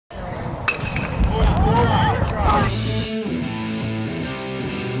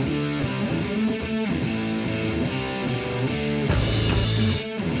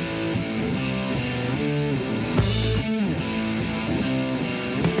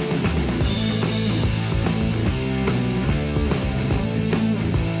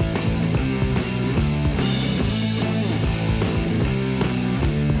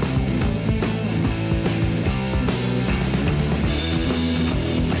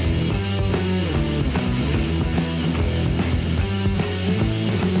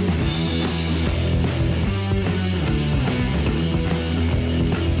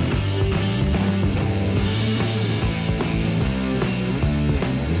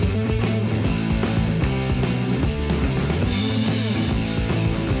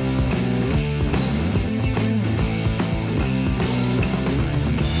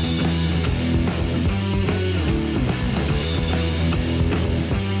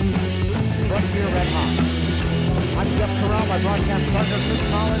Frontier Red Hawks. I'm Jeff Tirrell, my broadcast partner Chris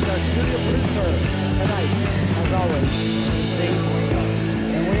Collins, our studio producer tonight, as always, is Dave Lino.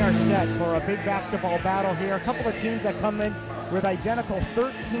 And we are set for a big basketball battle here. A couple of teams that come in with identical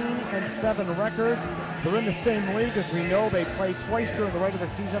 13-7 records. They're in the same league, as we know. They played twice during the regular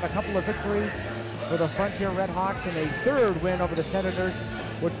season. A couple of victories for the Frontier Red Hawks, and a third win over the Senators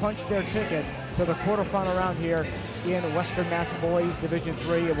would punch their ticket to the quarterfinal round here in Western Mass Boys Division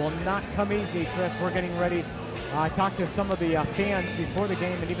III. It will not come easy, Chris. We're getting ready. I talked to some of the fans before the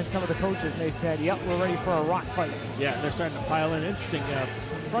game and even some of the coaches, and they said, yep, we're ready for a rock fight. Yeah, they're starting to pile in. Interesting.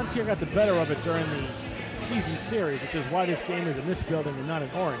 Frontier got the better of it during the season series, which is why this game is in this building and not in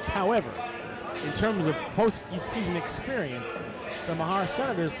Orange. However, in terms of post-season experience, the Mahar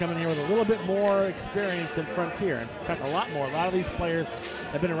Senators coming here with a little bit more experience than Frontier. In fact, a lot more. A lot of these players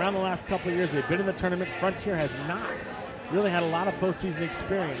have been around the last couple of years. They've been in the tournament. Frontier has not really had a lot of postseason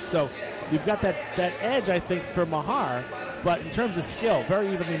experience. So you've got that edge, I think, for Mahar. But in terms of skill,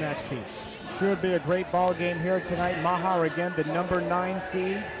 very evenly matched teams. Should be a great ball game here tonight. Mahar, again, the number 9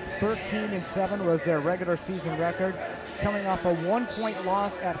 seed. 13-7 was their regular season record, coming off a 1-point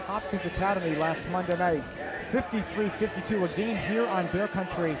loss at Hopkins Academy last Monday night. 53-52, a game here on Bear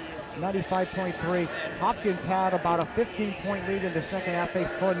Country, 95.3. Hopkins had about a 15-point lead in the second half. A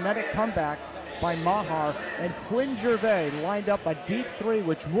frenetic comeback by Mahar, and Quinn Gervais lined up a deep three,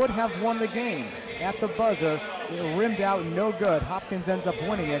 which would have won the game at the buzzer. It rimmed out, no good. Hopkins ends up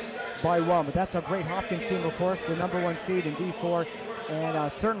winning it by 1, but that's a great Hopkins team, of course, the number 1 seed in D4,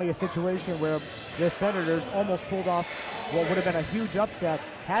 and certainly a situation where the Senators almost pulled off what would have been a huge upset.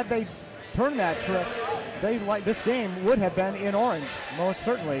 Had they turned that trick, this game would have been in Orange, most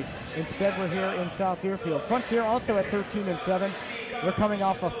certainly. Instead, we're here in South Deerfield. Frontier also at 13-7. They're coming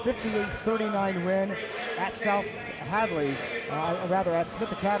off a 58-39 win at South Hadley, at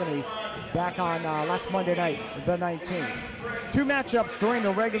Smith Academy, back on last Monday night, the 19th. 2 matchups during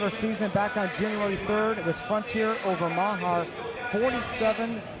the regular season back on January 3rd. It was Frontier over Mahar,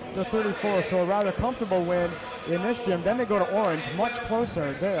 47-34, so a rather comfortable win in this gym. Then they go to Orange, much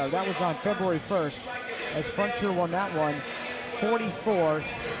closer there. That was on February 1st, as Frontier won that one,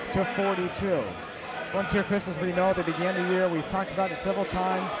 44-42. Frontier, Chris, as we know, they began the year, we've talked about it several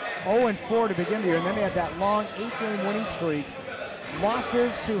times, 0-4 to begin the year, and then they had that long 8-game winning streak.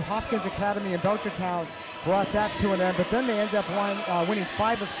 Losses to Hopkins Academy and Belchertown brought that to an end, but then they ended up winning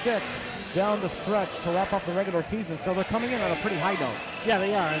 5 of 6 down the stretch to wrap up the regular season, so they're coming in on a pretty high note. Yeah,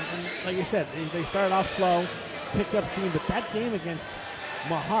 they are, and like you said, they started off slow, picked up steam, but that game against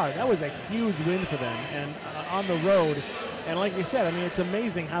Mahar, that was a huge win for them, and on the road, and like you said, I mean, it's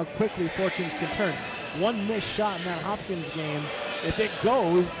amazing how quickly fortunes can turn. One missed shot in that Hopkins game, if it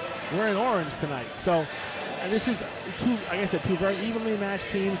goes, we're in Orange tonight. So this is two very evenly matched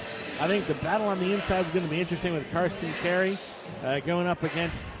teams. I think the battle on the inside is going to be interesting with Karsten Carey going up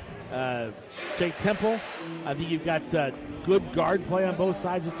against Jake Temple. I think you've got good guard play on both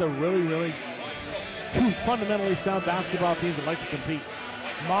sides. It's a really, really two fundamentally sound basketball teams that like to compete.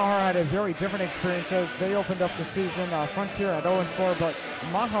 Mahar had a very different experiences. They opened up the season, Frontier at 0-4, but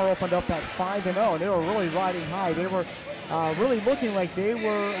Mahar opened up at 5-0. They were really riding high. They were really looking like they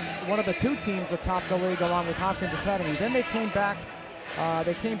were one of the 2 teams atop the league along with Hopkins Academy. Then they came back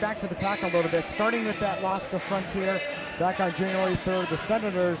to the pack a little bit, starting with that loss to Frontier back on January 3rd. The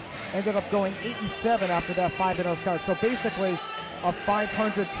Senators ended up going 8-7 after that 5-0 start. So basically a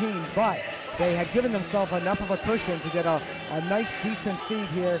 500 team, but they had given themselves enough of a cushion to get a nice, decent seed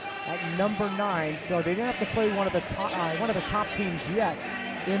here at number 9. So they didn't have to play one of the top teams yet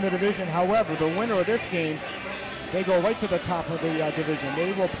in the division. However, the winner of this game, they go right to the top of the division.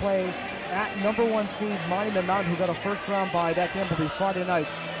 They will play at number 1 seed Monument Mountain, who got a first-round bye. That game will be Friday night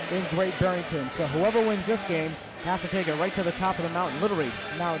in Great Barrington. So whoever wins this game has to take it right to the top of the mountain, literally,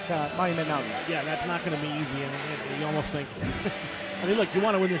 now at Monument Mountain. Yeah, that's not going to be easy, and you almost think... I mean, look, you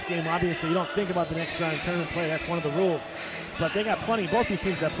want to win this game, obviously. You don't think about the next round of tournament play. That's one of the rules. But they got plenty, both these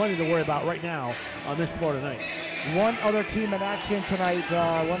teams have plenty to worry about right now on this floor tonight. One other team in action tonight,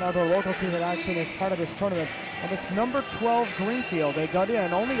 one other local team in action as part of this tournament, and it's number 12 Greenfield. They got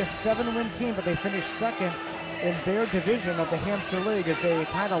in only a 7-win team, but they finished second in their division of the Hampshire League as they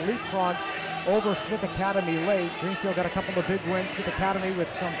kind of leapfrogged over Smith Academy late. Greenfield got a couple of big wins. Smith Academy with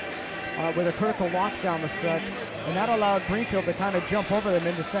a critical loss down the stretch, and that allowed Greenfield to kind of jump over them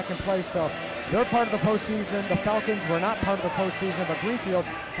into second place. So they're part of the postseason. The Falcons were not part of the postseason, but Greenfield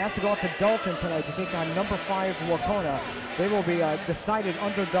has to go up to Dalton tonight to take on number 5 Wacona. They will be a decided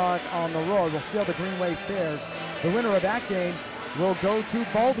underdog on the road. We'll see how the Greenway fares. The winner of that game will go to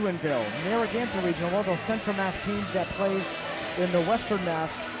Baldwinville, Narragansett Regional, one of those Central Mass teams that plays in the Western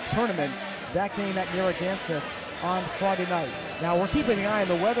Mass tournament. that game at Narragansett on Friday night. Now, we're keeping an eye on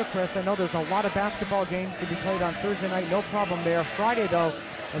the weather, Chris. I know there's a lot of basketball games to be played on Thursday night. No problem there. Friday, though,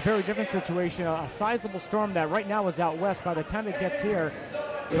 a very different situation. A sizable storm that right now is out west. By the time it gets here,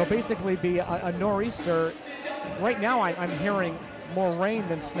 it'll basically be a nor'easter. Right now, I'm hearing more rain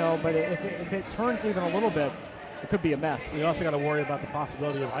than snow, but if it turns even a little bit, it could be a mess. You also got to worry about the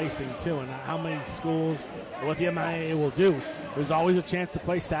possibility of icing, too, and how many schools, what the MIAA will do. There's always a chance to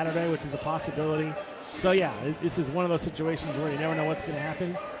play Saturday, which is a possibility. So, yeah, this is one of those situations where you never know what's going to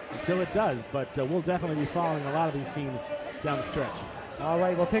happen until it does. But we'll definitely be following a lot of these teams down the stretch. All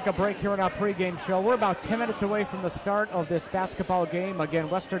right, we'll take a break here in our pregame show. We're about 10 minutes away from the start of this basketball game. Again,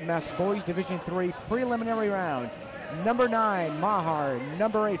 Western Mass Boys Division III preliminary round. Number 9, Mahar.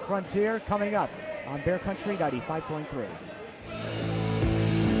 Number 8, Frontier, coming up on Bear Country 95.3.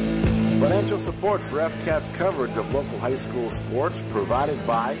 Financial support for FCAT's coverage of local high school sports provided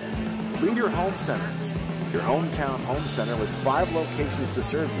by Leader Home Centers, your hometown home center with 5 locations to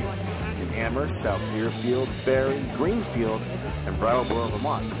serve you in Amherst, South Deerfield, Barrie, Greenfield, and Brattleboro,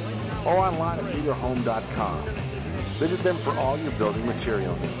 Vermont, or online at leaderhome.com. Visit them for all your building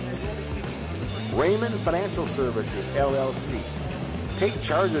material needs. Raymond Financial Services, LLC. Take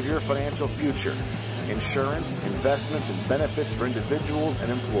charge of your financial future. Insurance, investments, and benefits for individuals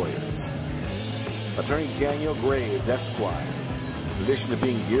and employers. Attorney Daniel Graves, Esquire. In addition to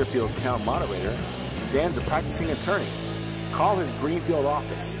being Deerfield's town moderator, Dan's a practicing attorney. Call his Greenfield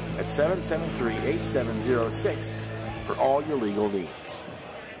office at 773-8706 for all your legal needs.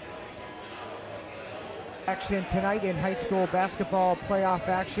 Action tonight in high school basketball playoff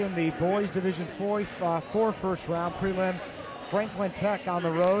action. The boys Division 4 first round prelim. Franklin Tech on the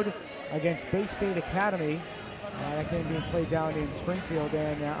road against Bay State Academy. That game being played down in Springfield.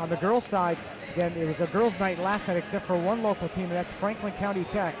 And on the girls' side, again, it was a girls' night last night except for one local team, and that's Franklin County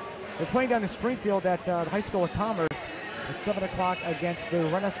Tech. They're playing down in Springfield at the High School of Commerce at 7 o'clock against the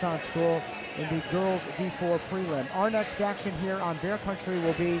Renaissance School in the girls' D4 prelim. Our next action here on Bear Country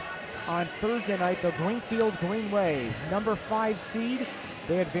will be on Thursday night, the Greenfield Green Wave, number 5 seed.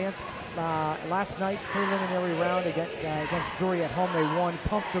 They advanced last night, preliminary round against Drury at home. They won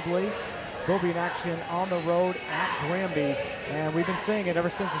comfortably. They'll be in action on the road at Granby, and we've been saying it ever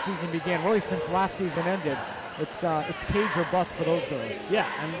since the season began, really since last season ended. It's cage or bust for those girls. Yeah,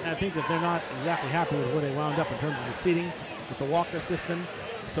 and I think that they're not exactly happy with where they wound up in terms of the seeding with the Walker system.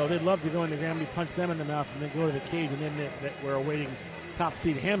 So they'd love to go into Granby, punch them in the mouth, and then go to the cage, and then we're awaiting top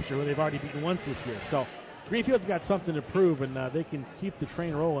seed Hampshire, who they've already beaten once this year. So Greenfield's got something to prove, and they can keep the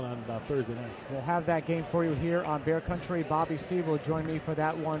train rolling on Thursday night. We'll have that game for you here on Bear Country. Bobby C. will join me for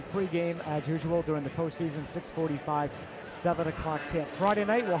that one pregame as usual during the postseason, 6:45, 7 o'clock tip. Friday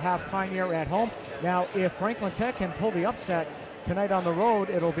night, we'll have Pioneer at home. Now, if Franklin Tech can pull the upset tonight on the road,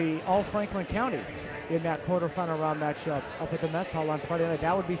 it'll be all Franklin County in that quarterfinal round matchup up at the Mess Hall on Friday night.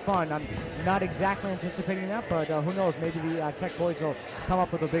 That would be fun. I'm not exactly anticipating that, but who knows? Maybe the Tech boys will come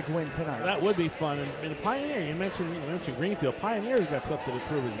up with a big win tonight. That would be fun. And Pioneer, you mentioned Greenfield. Pioneer's got something to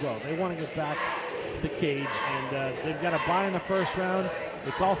prove as well. They want to get back to the cage, and they've got a bye in the first round.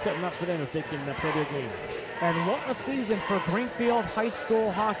 It's all setting up for them if they can play their game. And what a season for Greenfield high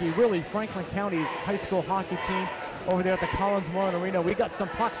school hockey. Really, Franklin County's high school hockey team over there at the Collins Moran Arena. We got some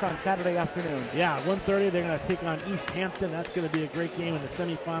pucks on Saturday afternoon. Yeah, 1:30, they're going to take on East Hampton. That's going to be a great game in the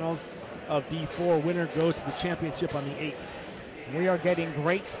semifinals of D4. Winner goes to the championship on the 8th. We are getting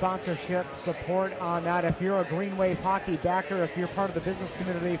great sponsorship support on that. If you're a Green Wave hockey backer, if you're part of the business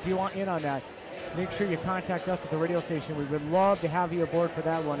community, if you want in on that, make sure you contact us at the radio station. We would love to have you aboard for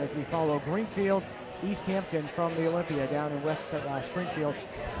that one as we follow Greenfield, East Hampton from the Olympia down in West Springfield,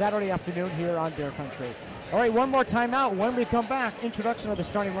 Saturday afternoon here on Bear Country. All right, one more timeout. When we come back, introduction of the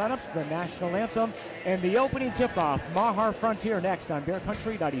starting lineups, the national anthem, and the opening tip-off. Mahar Frontier next on Bear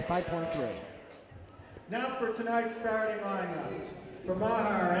Country 95.3. Now for tonight's starting lineups. For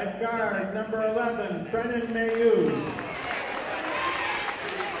Mahar, at guard, number 11, Brennan Mayu.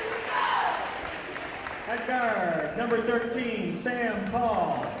 At guard, number 13, Sam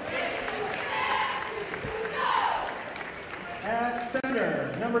Paul. At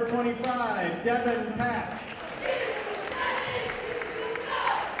center, number 25, Devin Patch.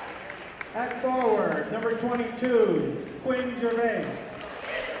 At forward, number 22, Quinn Gervais.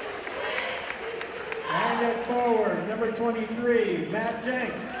 And at forward, number 23, Matt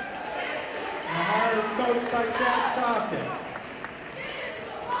Jenks. Mahar is coached by Chad Socket.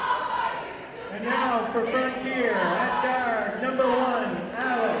 And now for Frontier, at guard, number 1,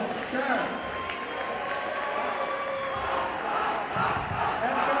 Alex Sharp.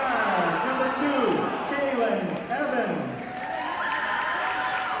 At guard, number 2, Kaylin Evans.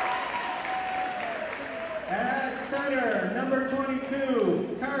 center, number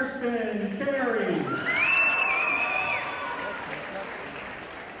 22, Karsten Carey.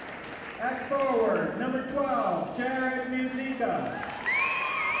 At forward, number 12, Jared Musica.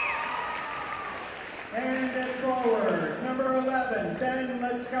 And at forward, number 11, Ben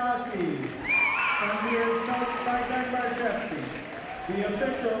Letzkowski. Frontiers coached by Ben Barshevsky. The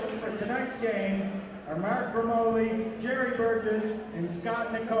officials for tonight's game are Mark Grimoli, Jerry Burgess, and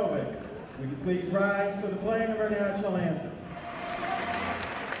Scott Nikovic. Would you please rise for the playing of our national anthem?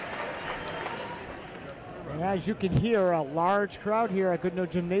 And as you can hear, a large crowd here at Goodnow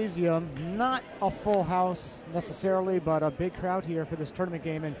Gymnasium. Not a full house necessarily, but a big crowd here for this tournament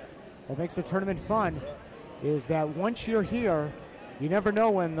game. And what makes the tournament fun is that once you're here, you never know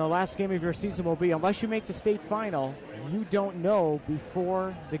when the last game of your season will be. Unless you make the state final, you don't know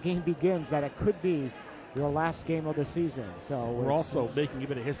before the game begins that it could be your last game of the season. So we're also making a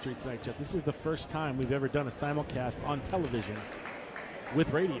bit of history tonight, Jeff. This is the first time we've ever done a simulcast on television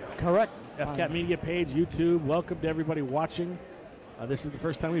with radio. Correct. FCAT Media page, YouTube. Welcome to everybody watching. This is the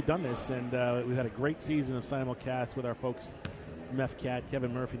first time we've done this, and we've had a great season of simulcast with our folks from FCAT,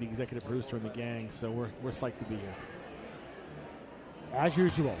 Kevin Murphy, the executive producer, and the gang. So we're psyched to be here. As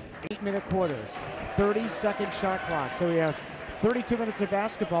usual, 8-minute quarters, 30-second shot clock. So we have 32 minutes of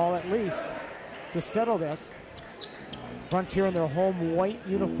basketball at least to settle this. Frontier in their home white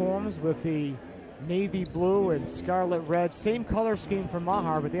uniforms with the navy blue and scarlet red. Same color scheme for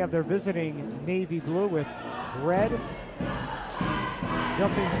Mahar, but they have their visiting navy blue with red.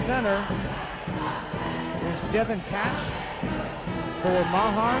 Jumping center is Devin Patch for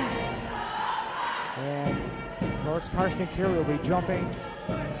Mahar. And of course, Karsten Carey will be jumping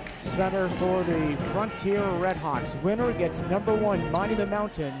center for the Frontier Redhawks. Winner gets number 1 Monument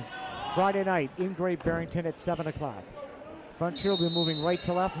Mountain Friday night in Great Barrington at 7 o'clock. Frontier will be moving right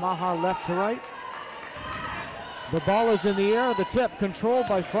to left, Mahar left to right. The ball is in the air. The tip controlled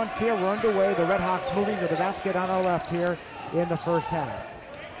by Frontier. We're underway. The Redhawks moving to the basket on our left here in the first half.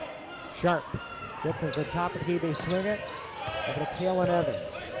 Sharp gets to the top of the key. They swing it over to Kalen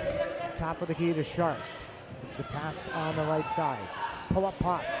Evans. Top of the key to Sharp. It's a pass on the right side. Pull-up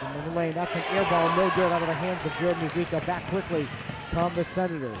pop from the lane. That's an air ball, no good, out of the hands of Jared Musica. Back quickly come the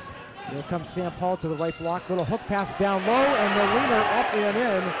Senators. Here comes Sam Paul to the right block. Little hook pass down low, and the leaner up and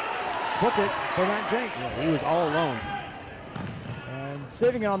in. Book it for Matt Jenks. Yeah, he was all alone. And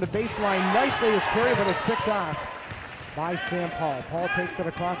saving it on the baseline nicely is Carey, but it's picked off by Sam Paul. Paul takes it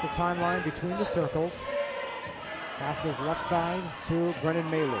across the timeline between the circles. Passes left side to Brennan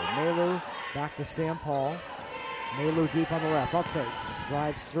Maylou. Maylou back to Sam Paul. Maylou deep on the left, up fakes,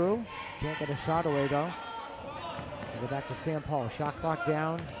 drives through, can't get a shot away though. Go back to Sam Paul, shot clock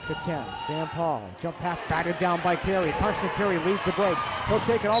down to 10. Sam Paul, jump pass batted down by Carey. Karsten Carey leads the break. He'll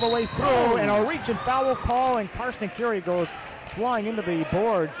take it all the way through, and a reach and foul call, and Karsten Carey goes flying into the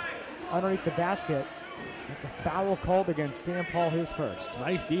boards underneath the basket. It's a foul called against Sam Paul, his first.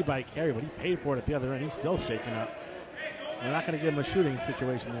 Nice D by Carey, but he paid for it at the other end. He's still shaking up. They're not going to give him a shooting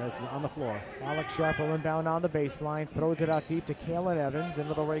situation there. It's on the floor. Alex Sharp will inbound on the baseline, throws it out deep to Kalen Evans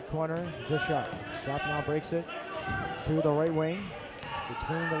into the right corner to Sharp. Sharp now breaks it to the right wing.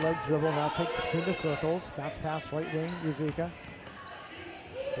 Between the leg dribble, now takes it between the circles. Bounce pass right wing, Musica.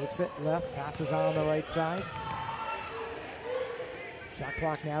 Takes it left, passes on the right side. Shot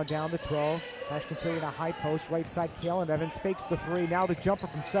clock now down to 12. Karsten Carey in a high post, right side, Kalen Evans fakes the three. Now the jumper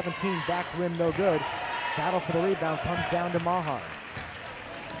from 17, back rim, no good. Battle for the rebound comes down to Mahar.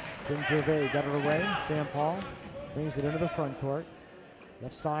 Then Gervais got it away. Sam Paul brings it into the front court.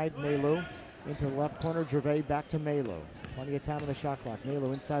 Left side, Maylou. Into the left corner, Gervais back to Maylou. Plenty of time on the shot clock.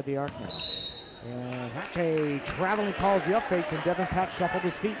 Maylou inside the arc now. And Hatche traveling calls the up fake, and Devin Patch shuffled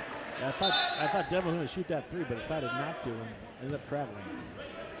his feet. I thought Devin was going to shoot that three, but decided not to and ended up traveling.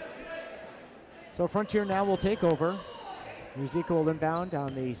 So Frontier now will take over. Musica will inbound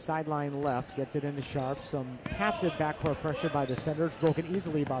on the sideline left, gets it into Sharp. Some passive backcourt pressure by the Senators, broken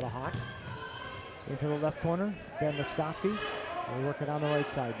easily by the Hawks. Into the left corner, Ben Letzkowski. They work it on the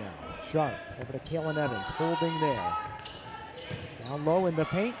right side now. Sharp over to Kalen Evans, holding there. Down low in the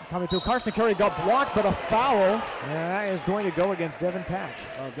paint, coming through. Karsten Carey got blocked, but a foul. And that is going to go against Devin Patch.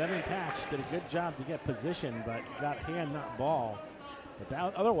 Well, Devin Patch did a good job to get position, but got hand, not ball.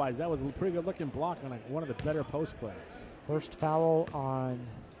 But otherwise, that was a pretty good looking block on one of the better post players. First foul on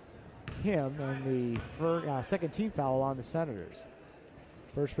him, and the second team foul on the Senators.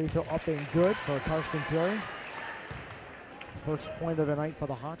 First free throw up and good for Karsten Carey. First point of the night for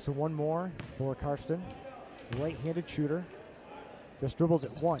the Hawks, and one more for Karsten. Right-handed shooter. Just dribbles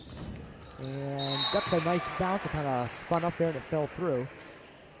it once. And got the nice bounce. It kind of spun up there and it fell through.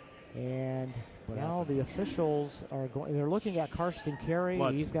 And now the officials are going. They're looking at Karsten Carey.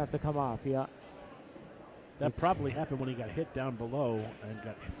 What? He's got to come off. Yeah. That probably happened when he got hit down below and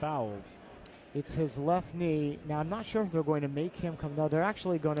got fouled. It's his left knee. Now, I'm not sure if they're going to make him come. No, they're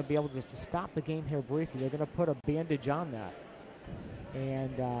actually going to be able to stop the game here briefly. They're going to put a bandage on that.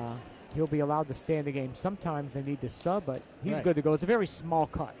 And he'll be allowed to stay in the game. Sometimes they need to sub, but he's good to go. It's a very small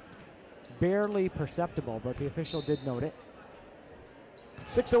cut. Barely perceptible, but the official did note it.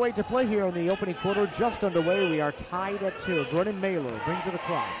 6:08 to play here in the opening quarter. Just underway. We are tied at 2. Brennan Mailer brings it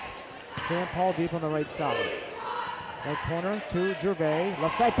across. Sam Paul deep on the right side. Right corner to Gervais.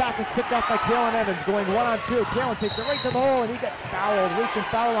 Left side pass is picked up by Kalen Evans. Going 1-on-2. Kalen takes it right to the hole, and he gets fouled. Reaching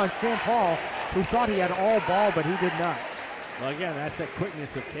foul on Sam Paul, who thought he had all ball, but he did not. Well, again, that's the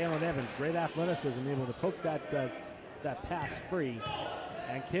quickness of Kalen Evans. Great athleticism, able to poke that pass free,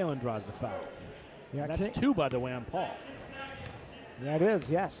 and Kalen draws the foul. Yeah, that's 2, by the way, on Paul. That is,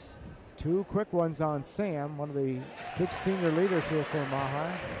 yes. 2 quick ones on Sam, one of the big senior leaders here for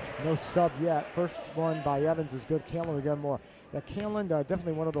Mahar. No sub yet. First one by Evans is good. Kalen again more. Yeah, Kalen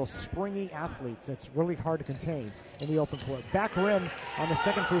definitely one of those springy athletes that's really hard to contain in the open court. Back rim on the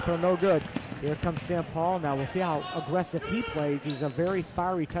second free throw, no good. Here comes Sam Paul. Now we'll see how aggressive he plays. He's a very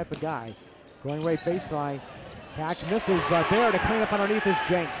fiery type of guy. Going right baseline. Patch misses, but there to clean up underneath is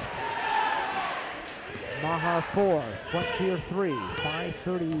Jenks. Mahar 4, Frontier 3,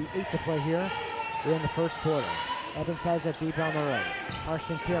 5:38 to play here in the first quarter. Evans has it deep on the right.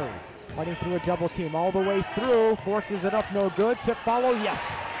 Karsten Carey fighting through a double team all the way through, forces it up, no good. Tip follow,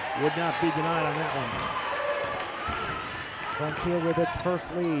 yes. Would not be denied on that one. Frontier with its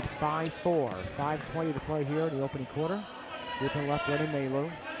first lead, 5-4, 5:20 to play here in the opening quarter. Deep and left, Brennan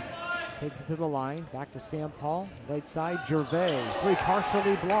Mailu takes it to the line, back to Sam Paul, right side, Gervais, 3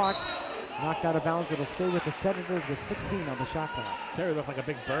 partially blocked. Knocked out of bounds. It'll stay with the Senators with 16 on the shot clock. Terry looked like a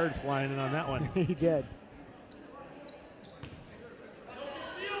big bird flying in on that one. He did.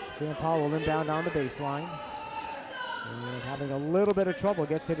 Sam Paul will inbound on the baseline. And having a little bit of trouble.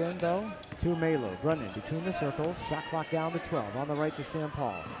 Gets it in, though, to Mailu. Brennan between the circles. Shot clock down to 12. On the right to Sam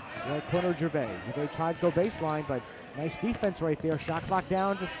Paul. Right corner, Gervais. Gervais tried to go baseline, but nice defense right there. Shot clock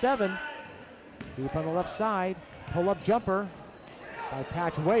down to 7. Deep on the left side. Pull-up jumper. By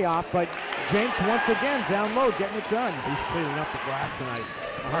Patch way off, but Jenks once again down low, getting it done. He's cleaning up the glass tonight.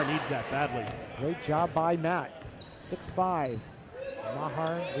 Mahar needs that badly. Great job by Matt. 6-5.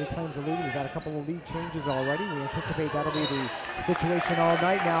 Mahar reclaims the lead. We've had a couple of lead changes already. We anticipate that'll be the situation all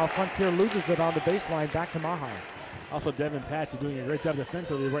night now. Frontier loses it on the baseline, back to Mahar. Also, Devin Patch is doing a great job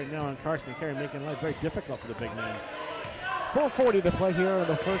defensively right now on Karsten Carey, making life very difficult for the big man. 4:40 to play here in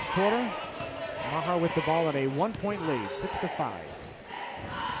the first quarter. Mahar with the ball at a 1-point lead, 6-5.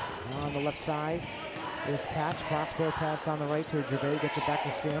 On the left side is Patch. Cross-court pass on the right to Gervais. Gets it back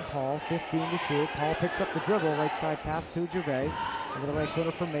to Sam Paul. 15 to shoot. Paul picks up the dribble. Right side pass to Gervais. Over the right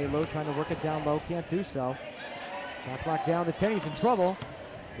corner from Mailu. Trying to work it down low. Can't do so. Shot clock down to 10. He's in trouble.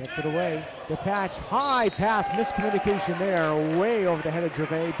 Gets it away to Patch. High pass. Miscommunication there. Way over the head of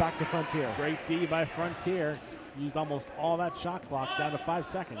Gervais. Back to Frontier. Great D by Frontier. Used almost all that shot clock down to 5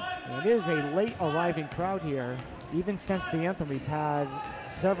 seconds. And it is a late arriving crowd here. Even since the anthem, we've had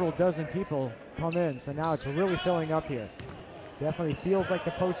several dozen people come in, so now it's really filling up here. Definitely feels like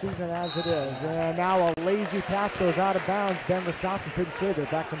the postseason as it is. And now a lazy pass goes out of bounds. Ben Listowski couldn't save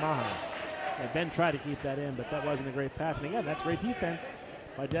it. Back to Mahar. Yeah, Ben tried to keep that in, but that wasn't a great pass. And again, that's great defense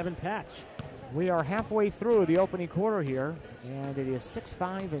by Devin Patch. We are halfway through the opening quarter here, and it is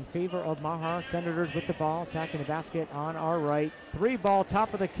 6-5 in favor of Mahar. Senators with the ball, attacking the basket on our right. 3-ball,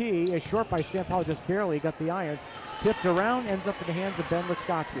 top of the key, is short by Sam Paul, just barely got the iron. Tipped around, ends up in the hands of Ben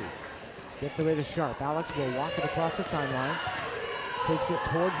Listowski. Gets away to Sharp. Alex will walk it across the timeline. Takes it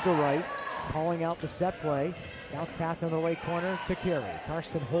towards the right, calling out the set play. Bounce pass in the right corner to Carey.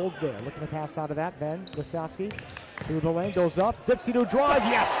 Karsten holds there, looking to pass out of that. Ben Listowski through the lane, goes up. Dipsy-do drive,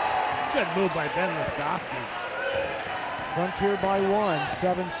 yes! Good move by Ben Listowski. Frontier by 1,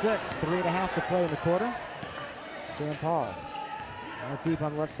 7-6, 3.5 to play in the quarter. Sam Paul out deep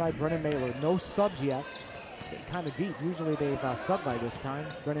on the left side. Brennan Mailu, no subs yet. Kind of deep. Usually they've subbed by this time.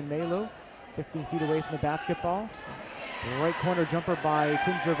 Brennan Mailu, 15 feet away from the basketball. Right corner jumper by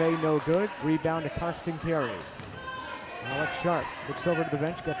Quinn Gervais, no good. Rebound to Karsten Carey. Alex Sharp looks over to the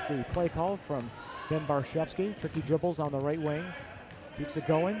bench, gets the play call from Ben Barshevsky. Tricky dribbles on the right wing. Keeps it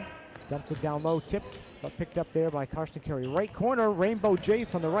going. Dumps it down low, tipped, but picked up there by Karsten Carey. Right corner, Rainbow J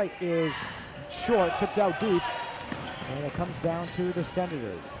from the right is short, tipped out deep, and it comes down to the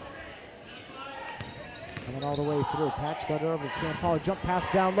Senators. Coming all the way through. Patch got it over to St. Paul. Jump pass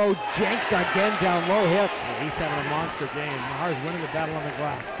down low. Jenks again down low. Hits. Yeah, he's having a monster game. Mahar's winning the battle on the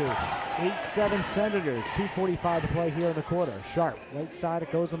glass, too. 8-7 Senators. 2:45 to play here in the quarter. Sharp. Right side.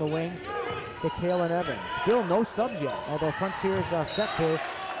 It goes on the wing to Kalen Evans. Still no subs yet. Although Frontier's set to.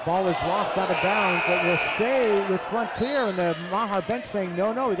 Ball is lost out of bounds. It will stay with Frontier, and the Mahar bench saying,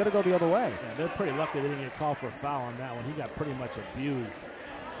 no, we got to go the other way. Yeah, they're pretty lucky they didn't get called for a foul on that one. He got pretty much abused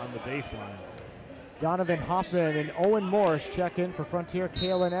on the baseline. Donovan Hoffman and Owen Morris check in for Frontier.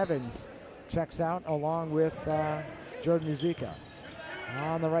 Kalen Evans checks out along with Jordan Muzica.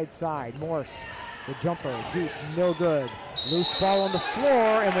 On the right side, Morse, the jumper, deep, no good. Loose ball on the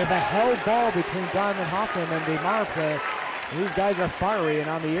floor, and with a held ball between Donovan Hoffman and the Mahar player. These guys are fiery and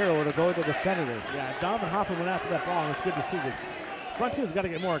on the arrow to go to the Senators. Yeah, Donovan Hoffman went after that ball, and it's good to see this. Frontier's got to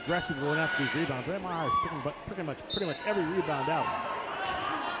get more aggressive going after these rebounds. Right, Mahar is pretty much every rebound out.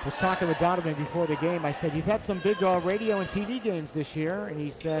 I was talking with Donovan before the game. I said, you've had some big radio and TV games this year. And he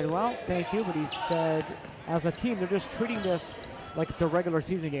said, well, thank you. But he said, as a team, they're just treating this like it's a regular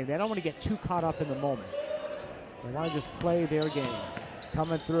season game. They don't want to get too caught up in the moment. They want to just play their game.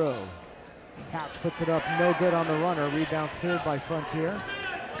 Coming through. Patch puts it up, no good on the runner. Rebound cleared by Frontier.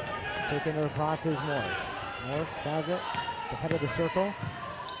 Taking it across is Morris. Morris has it. The head of the circle.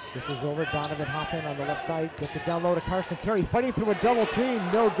 This is over. Donovan Hoffman on the left side. Gets it down low to Carson Carey. Fighting through a double team.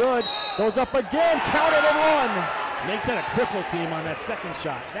 No good. Goes up again. Counted and one. Make that a triple team on that second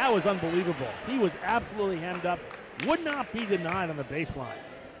shot. That was unbelievable. He was absolutely hemmed up. Would not be denied on the baseline.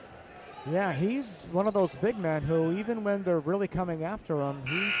 Yeah, he's one of those big men who, even when they're really coming after him,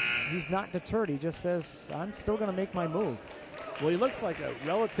 he's not deterred. He just says, I'm still going to make my move. Well, he looks like a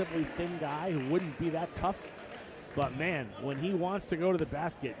relatively thin guy who wouldn't be that tough. But, man, when he wants to go to the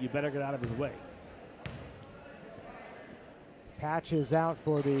basket, you better get out of his way. Patch is out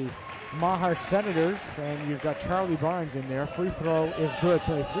for the Mahar Senators, and you've got Charlie Barnes in there. Free throw is good,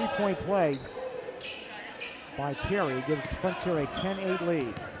 so a three-point play by Carey gives Frontier a 10-8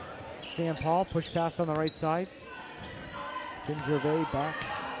 lead. Sam Paul, push pass on the right side. Tim Gervais back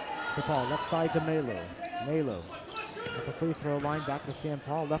to Paul, left side to Melu. Melu at the free throw line, back to Sam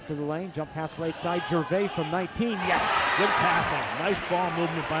Paul, left of the lane, jump pass right side. Gervais from 19, yes! Good passing, nice ball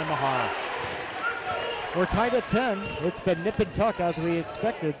movement by Mahar. We're tied at 10. It's been nip and tuck as we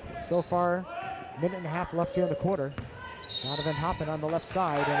expected. So far, minute and a half left here in the quarter. Donovan Hoffman on the left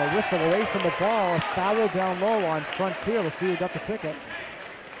side, and a whistle away from the ball. A foul down low on Frontier. We'll see who got the ticket.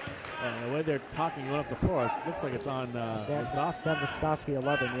 And the way they're talking going up the floor, it looks like it's on Vostoski. Ben Vostoski,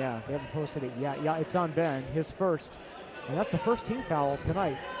 11, yeah. They haven't posted it yet. Yeah, it's on Ben, his first. And that's the first team foul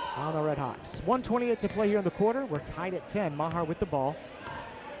tonight on the Redhawks. 1:28 to play here in the quarter. We're tied at 10. Mahar with the ball.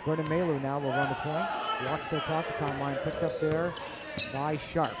 Gordon Melu now will run the point. Walks it across the timeline, picked up there by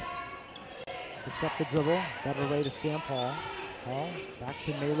Sharp. Picks up the dribble, got it away to Sam Paul. Paul back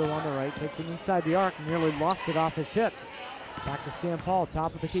to Melu on the right, takes it inside the arc, nearly lost it off his hip. Back to Sam Paul,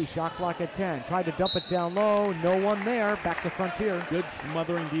 top of the key, shot clock at 10. Tried to dump it down low, no one there. Back to Frontier. Good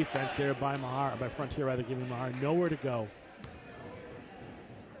smothering defense there by Mahar, by Frontier rather, giving Mahar nowhere to go.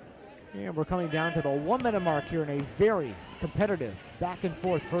 And we're coming down to the 1 minute mark here in a very competitive back and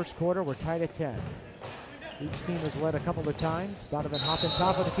forth first quarter. We're tied at 10. Each team has led a couple of times. Donovan Hoffman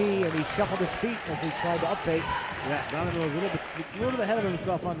top of the key, and he shuffled his feet as he tried to upfake. Yeah, Donovan was a little bit ahead of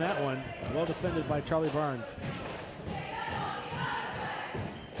himself on that one. Well defended by Charlie Barnes.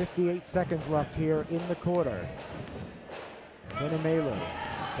 58 seconds left here in the quarter. Melu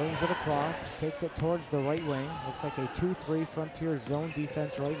brings it across, takes it towards the right wing. Looks like a 2-3 Frontier zone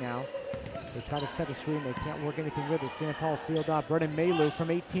defense right now. They try to set a screen. They can't work anything with it. St. Paul sealed up. Brennan Melu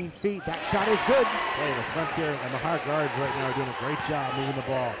from 18 feet. That shot is good. Hey, the Frontier and Mahar guards right now are doing a great job moving the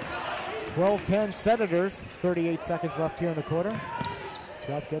ball. 12-10 Senators. 38 seconds left here in the quarter.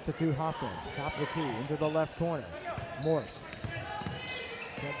 Sharp gets it to Hoffman. Top of the key into the left corner. Morse.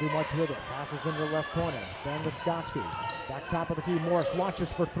 Can't do much with it. Passes into the left corner. Ben Vostoski. Back top of the key. Morris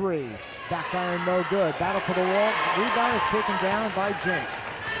launches for three. Back iron, no good. Battle for the wall. Rebound is taken down by Jenks.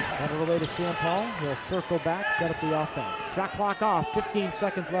 Got it away to Sam Paul. He'll circle back, set up the offense. Shot clock off. 15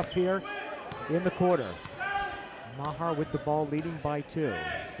 seconds left here in the quarter. Mahar with the ball, leading by 2.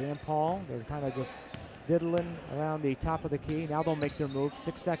 Sam Paul, they're kind of just diddling around the top of the key. Now they'll make their move.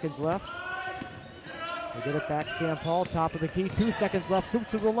 6 seconds left. They get it back. Sam Paul, top of the key. 2 seconds left. Swoop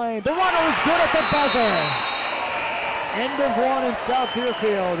to the lane. The runner is good at the buzzer. End of one in South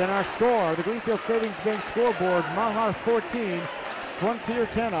Deerfield. And our score, the Greenfield Savings Bank scoreboard, Mahar 14, Frontier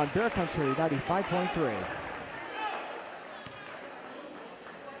 10 on Bear Country 95.3.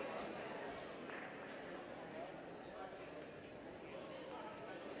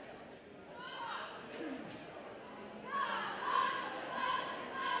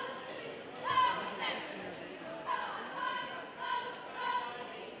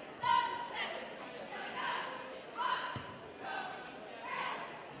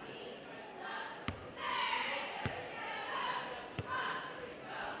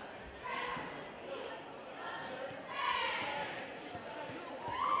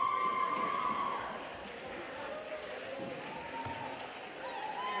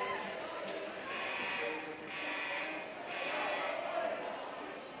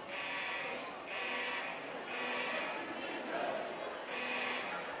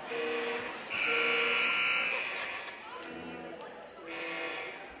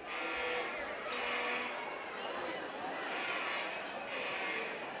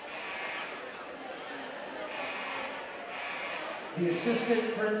 The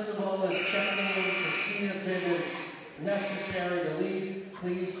assistant principal is checking to see if it is necessary to leave.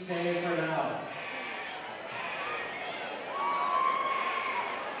 Please stay for now.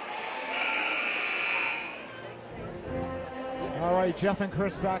 All right, Jeff and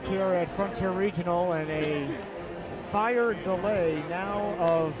Chris back here at Frontier Regional, and a fire delay now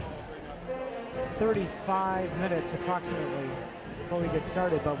of 35 minutes approximately before we get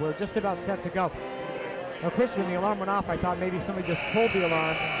started, but we're just about set to go. Now, Chris, when the alarm went off, I thought maybe somebody just pulled the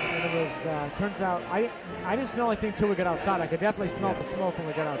alarm, and it was, turns out, I didn't smell anything till we got outside. I could definitely smell the smoke when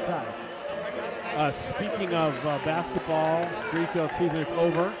we got outside. Speaking of basketball, Greenfield season is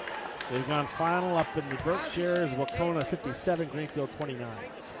over. They've gone final up in the Berkshires, Wacona 57, Greenfield 29.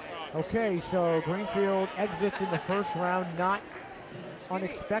 Okay, so Greenfield exits in the first round, not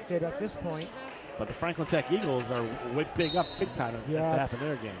unexpected at this point. But the Franklin Tech Eagles are big time at the half of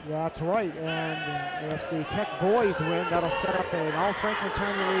their game. Yeah, that's right. And if the Tech boys win, that'll set up an all Franklin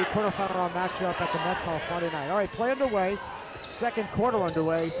County League quarterfinal round matchup at the Mess Hall Friday night. All right, play underway. Second quarter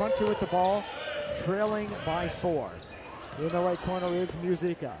underway. Frontier with the ball, trailing by 4. In the right corner is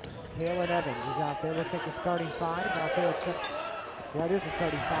Musica. Kaylin Evans is out there. Looks like the starting 5 out there. Except that is the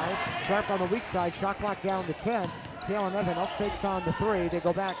starting 5. Sharp on the weak side. Shot clock down to 10. Kaylin Evans up fakes on the 3. They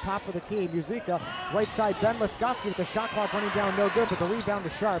go back top of the key. Musica, right side, Ben Liskoski with the shot clock running down, no good, but the rebound to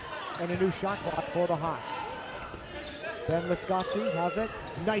Sharp and a new shot clock for the Hawks. Ben Liskoski has it.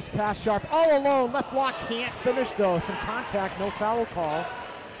 Nice pass, Sharp all alone. Left block, can't finish though. Some contact, no foul call.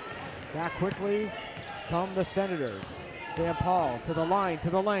 Back quickly come the Senators. Sam Paul to the line,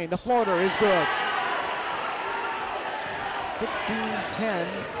 to the lane. The floater is good. 16-10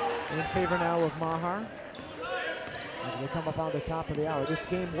 in favor now of Mahar as we come up on the top of the hour. This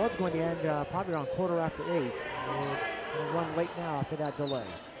game was going to end probably around 8:15. We'll run late now after that delay.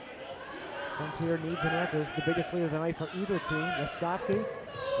 Frontier needs an answer. This is the biggest lead of the night for either team. Liskoski,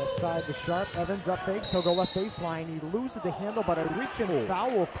 left side to Sharp. Evans up fakes. He'll go left baseline. He loses the handle, but a reach-in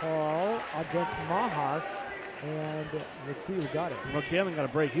foul call against Mahar. And let's see who got it. Well, Kaylin got a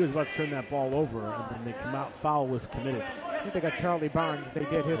break. He was about to turn that ball over, and then they come out. Foul was committed. I think they got Charlie Barnes. They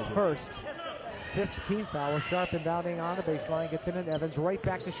did his first. 5th team foul. Sharp inbounding on the baseline. Gets in and Evans. Right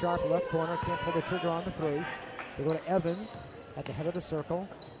back to Sharp. Left corner. Can't pull the trigger on the 3. They go to Evans at the head of the circle.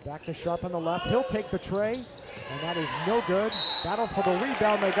 Back to Sharp on the left. He'll take the tray, and that is no good. Battle for the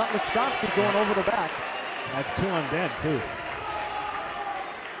rebound. They got Liskoski going over the back. That's 2 on Ben, too.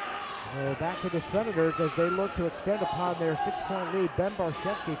 So back to the Senators as they look to extend upon their 6-point lead. Ben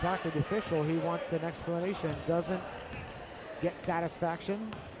Barshevsky talking to the official. He wants an explanation. Doesn't get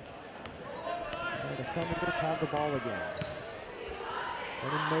satisfaction. And the Senators have the ball again.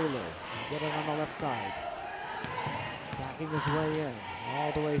 Running Mailer. Get it on the left side. Backing his way in.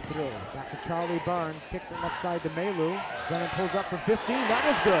 All the way through. Back to Charlie Barnes. Kicks it left side to Mailu. Brennan pulls up for 15. That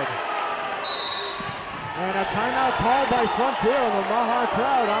is good. And a timeout called by Frontier, and the Mahar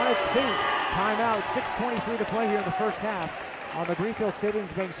crowd on its feet. Timeout, 6:23 to play here in the first half. On the Greenfield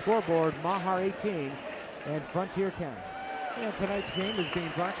Savings Bank scoreboard, Mahar 18 and Frontier 10. And tonight's game is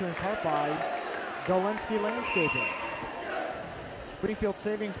being brought to you in part by Golensky Landscaping. Greenfield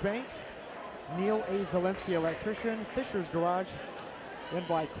Savings Bank, Neil A. Zelensky Electrician, Fisher's Garage, and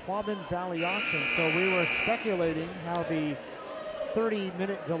by Quabbin Valley Auction. So we were speculating how the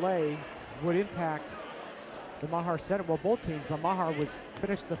 30-minute delay would impact the Mahar Senate. Well, both teams, but Mahar was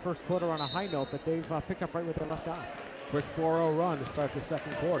finished the first quarter on a high note, but they've picked up right where they left off. Quick 4-0 run to start the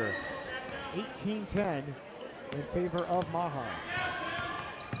second quarter. 18-10 in favor of Mahar.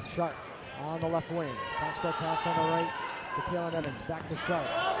 Sharp on the left wing. Pascal pass on the right to Kaylin Evans. Back to Sharp.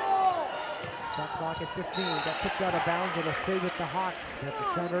 Shot clock at 15. Got tipped out of bounds. It'll stay with the Hawks, but the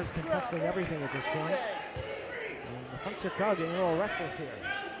Senators contesting everything at this point. And the Frontier crowd getting a little restless here.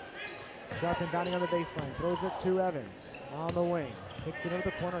 Sharp inbounding on the baseline. Throws it to Evans on the wing. Kicks it into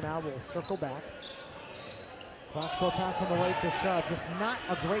the corner now. Will circle back. Cross-court pass on the right to Sharp. Just not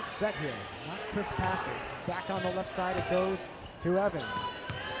a great set here. Not crisp passes. Back on the left side it goes to Evans.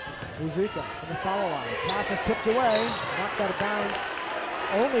 Uzuka in the foul line. Pass is tipped away. Knocked out of bounds.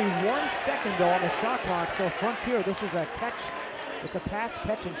 Only 1 second though on the shot clock. So Frontier, this is a catch. It's a pass,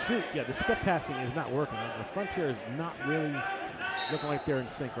 catch, and shoot. Yeah, the skip passing is not working. The Frontier is not really looking like they're in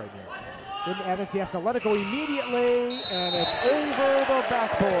sync right now. Into Evans, he has to let it go immediately, and it's over the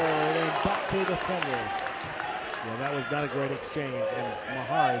backboard and back to the Senators. Yeah, that was not a great exchange, and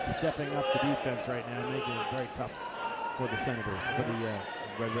Mahar is stepping up the defense right now, making it very tough for the Senators, for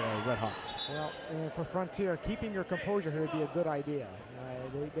the Red Hawks. Well, and for Frontier, keeping your composure here would be a good idea.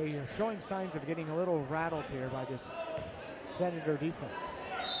 They are showing signs of getting a little rattled here by this Senator defense.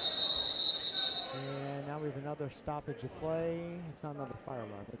 And now we have another stoppage of play. It's not another fire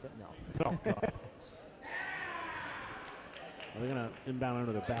alarm, is it? No. Oh, God. They're going to inbound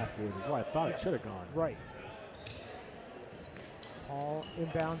under the basket, which is why I thought it should have gone. Right. Paul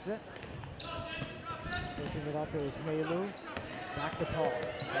inbounds it. Taking it up is Maylou. Back to Paul.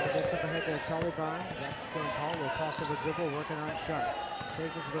 Paul gets up ahead there. Charlie Barnes. Back to St. Paul. Will crossover dribble, working on it sharp.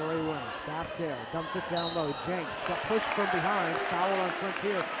 Takes it to the right wing. Stops there. Dumps it down low. Jenks got pushed from behind. Foul on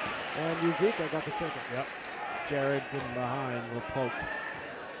Frontier. And Uzika got the ticket. Yep. Jared from behind will poke.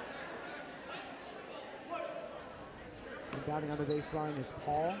 Inbounding on the baseline is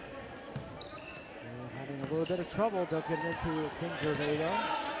Paul. And having a little bit of trouble. Does get into King Gervais though.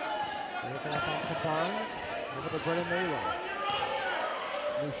 Working up onto Barnes. Over to Brennan Maylou.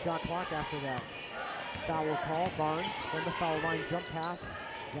 New shot clock after that foul call. Barnes from the foul line. Jump pass.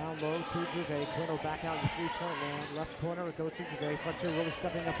 Down low to Gervais. Quinn back out in the three-point land. Left corner, it goes to Gervais. Frontier really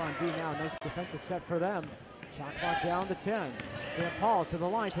stepping up on D now. Nice defensive set for them. Shot clock down to 10. St. Paul to the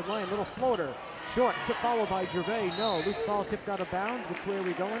line, little floater. Short, tip followed by Gervais. No, loose ball tipped out of bounds. Which way are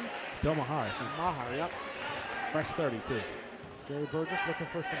we going? Still Mahar, I think. Mahar, yep. Fresh 32. Jerry Burgess looking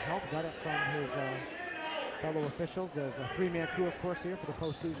for some help. Got it from his fellow officials. There's a three-man crew, of course, here for the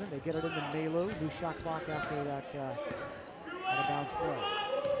postseason. They get it into Maylou. New shot clock after that out-of-bounds play.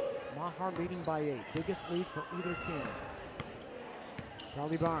 Mahar leading by 8. Biggest lead for either team.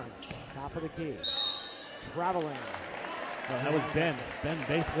 Charlie Barnes, top of the key. Traveling. Well, that was Ben. Ben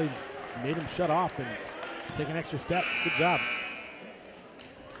basically made him shut off and take an extra step. Good job.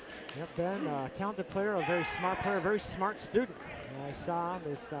 Yep, Ben, talented player, a very smart player, a very smart student. And I saw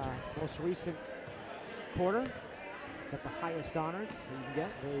this most recent quarter, got the highest honors you can get.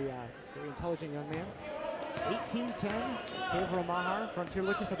 Very intelligent young man. 18-10, favor of Mahar. Frontier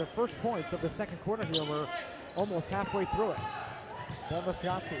looking for the first points of the second quarter here. We're almost halfway through it. Ben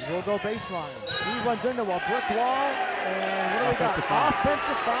Laskowski will go baseline. He runs into a brick wall, and what do we got?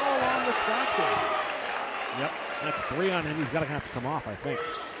 Offensive foul on Laskowski. Yep, that's 3 on him. He's going to have to come off, I think.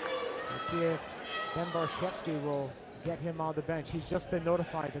 Let's see if Ben Barshevsky will get him on the bench. He's just been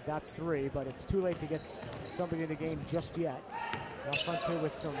notified that that's 3, but it's too late to get somebody in the game just yet. Now Frontier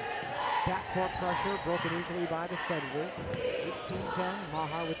with some backcourt pressure, broken easily by the Senators. 18-10,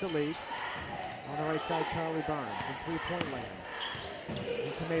 Mahar with the lead. On the right side, Charlie Barnes in three-point land.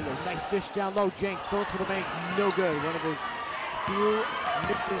 Into Maylou, nice dish down low. Jenks goes for the bank, no good. One of his few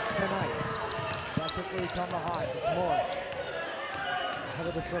misses tonight. Back quickly come the Hawks, it's Morris. Head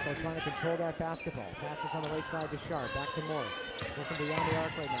of the circle, trying to control that basketball. Passes on the right side to Sharp, back to Morris. Looking beyond the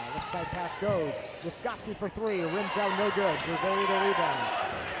arc right now. Left side pass goes. Laskowski for 3, rims out, no good. Gervais the rebound.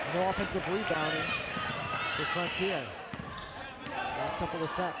 No offensive rebounding for Frontier. Last couple of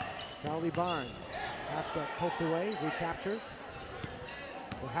sets. Charlie Barnes. Pass got poked away, recaptures.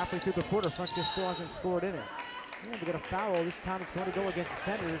 We're halfway through the quarter. Frontier still hasn't scored in it. Yeah, we got a foul. This time it's going to go against the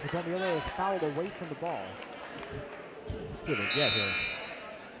Senators. But the other is fouled away from the ball. Let's see what they get here.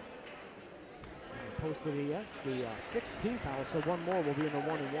 Posted it yet. It's the 16th foul, so one more will be in the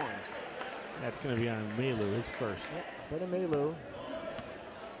 1-and-1. That's going to be on Maylou, his first. Yep, Brennan Maylou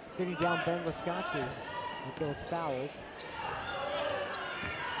sitting down Ben Laskowski with those fouls.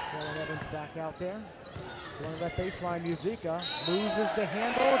 Kellen Evans back out there. Going to that baseline, Uzika loses the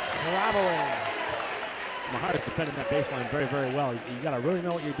handle, traveling. Mahar is defending that baseline very, very well. You got to really know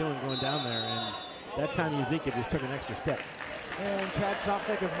what you're doing going down there, and that time Uzika just took an extra step. And Chad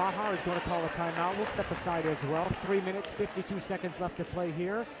Softek of Mahar is going to call a timeout. We'll step aside as well. 3 minutes, 52 seconds left to play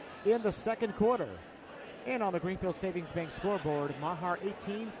here in the second quarter. And on the Greenfield Savings Bank scoreboard, Mahar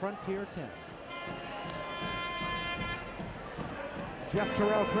 18, Frontier 10. Jeff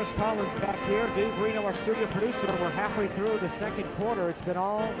Tirrell, Chris Collins back here. Dave Reno, our studio producer. We're halfway through the second quarter. It's been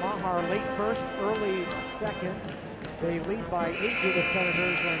all Mahar, late first, early second. They lead by 8 to the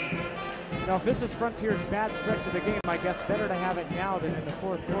Senators. And you know, if this is Frontier's bad stretch of the game, I guess better to have it now than in the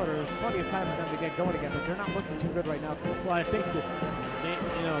fourth quarter. There's plenty of time for them to get going again, but they're not looking too good right now, Chris. Well, I think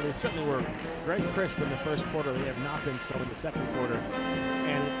that they certainly were very crisp in the first quarter. They have not been so in the second quarter.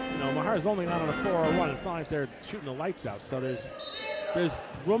 And Mahar's only gone on a 4-1. It's not like they're shooting the lights out. So there's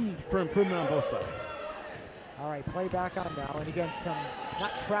room for improvement on both sides. All right, play back on now. And again, some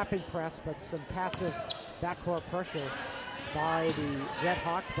not trapping press, but some passive backcourt pressure by the Red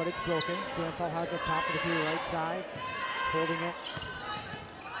Hawks, but it's broken. St. Paul has it top of the key right side, holding it.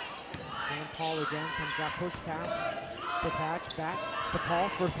 St. Paul again comes out, push pass to Patch, back to Paul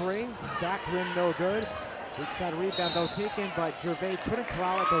for 3. Back rim, no good. Weak side rebound though taken, but Gervais couldn't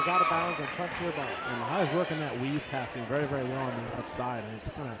corral it, goes out of bounds and Frontier ball. And Mahar's working that weave passing very, very well on the outside, and it's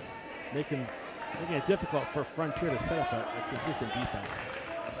kind of making it difficult for Frontier to set up a consistent defense.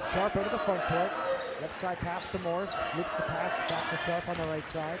 Sharp into the front court. Left side pass to Morris. Loops a pass back to Sharp on the right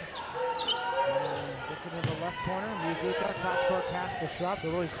side. And gets it in the left corner. Muzuka, cross-court pass to Sharp.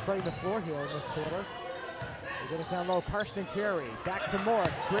 They're really spreading the floor here in this quarter. They get it down low. Karsten Carey back to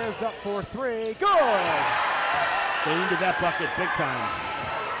Morris. Squares up for three. Good! They needed that bucket big time.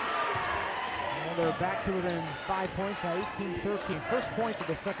 And they're back to within 5 points now, 18-13. First points of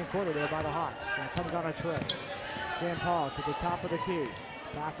the second quarter there by the Hawks. And it comes on a tray. Sam Paul to the top of the key.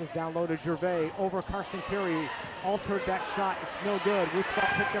 Passes down low to Gervais. Over Karsten Carey. Altered that shot. It's no good. Loose ball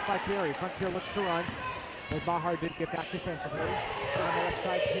picked up by Carey. Frontier looks to run. But Mahar didn't get back defensively. On the left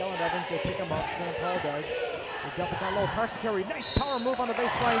side, Kale and Evans, they pick him up. Sam Paul does. They dump it down low. Karsten Carey, nice power move on the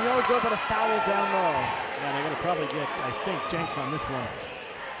baseline. No good, but a foul down low. Yeah, they're going to probably get, I think, Jenks on this one.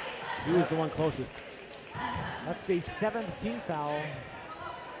 He was the one closest. That's the 7th team foul.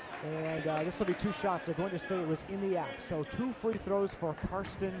 And this will be 2 shots. They're going to say it was in the act. So 2 free throws for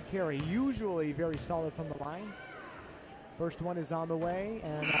Karsten Carey. Usually very solid from the line. First one is on the way.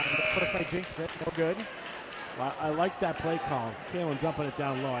 And first I jinxed it. No good. Well, I like that play call. Kalen dumping it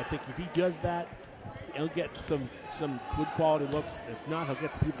down low. I think if he does that, he'll get some good quality looks. If not, he'll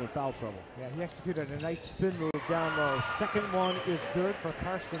get some people in foul trouble. Yeah, he executed a nice spin move down low. Second one is good for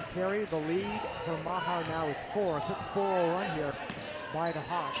Karsten Carey. The lead for Mahar now is 4. A quick 4-0 run here by the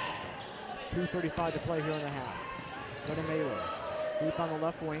Hawks. 2:35 to play here in the half. Running Mailer. Deep on the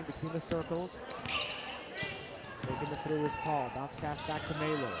left wing between the circles. Taking it through is Paul. Bounce pass back to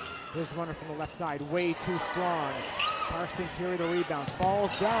Mailer. His runner from the left side. Way too strong. Karsten Carey the rebound.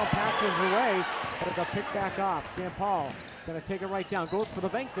 Falls down, passes away, but it'll pick back off. Sam Paul is going to take it right down. Goes for the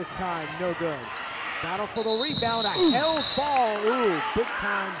bank this time. No good. Battle for the rebound. A held ball. Ooh, big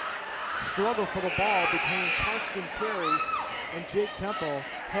time struggle for the ball between Karsten Carey and Jake Temple.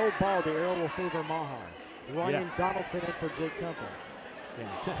 Held ball. The arrow will favor Mahar. Ryan Donaldson in for Jake Temple.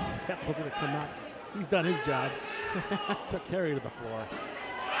 Yeah, Temple's going to come out. He's done his job. Took Carey to the floor.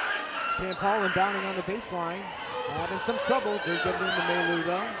 Sam Paul inbounding on the baseline. Having some trouble. They get it into Maylou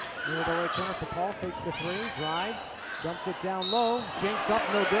though. Near the right corner for Paul. Fakes the 3. Drives. Dumps it down low. Jenks up.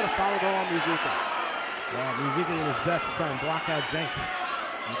 No good. A foul goal on Muzuka. Well, Muzuka did his best to try and block out Jenks.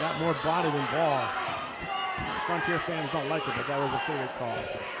 He got more body than ball. Frontier fans don't like it, but that was a favorite call.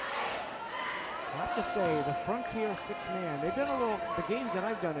 I have to say, the Frontier 6-man, they've been a little, the games that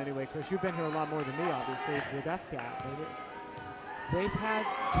I've done anyway, Chris, you've been here a lot more than me, obviously, with FCAT. They've had,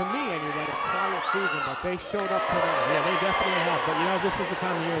 to me anyway, a quiet season, but they showed up today. Yeah, they definitely have. But, you know, this is the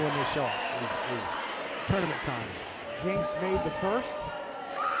time of year when they show up, is tournament time. Jenks made the first.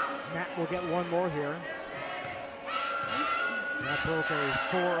 Matt will get one more here. That broke a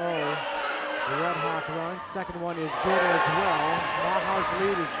 4-0 Red Hawk run. Second one is good as well. Mahar's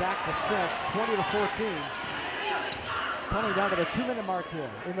lead is back to 6, 20-14. Coming down to the 2-minute mark here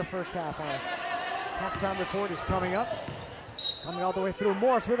in the first half. Our halftime report is coming up. Coming all the way through.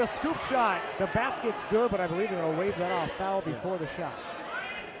 Morris with a scoop shot. The basket's good, but I believe they're going to wave that off. Foul before the shot.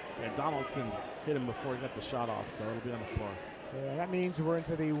 Yeah, Donaldson hit him before he got the shot off, so it'll be on the floor. Yeah, that means we're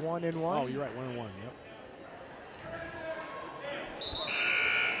into the 1-and-1. Oh, you're right, 1-and-1, yep.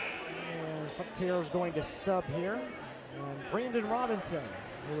 Frontier's going to sub here. And Brandon Robinson,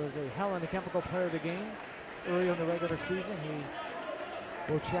 who was a Helen Chemical player of the game earlier in the regular season,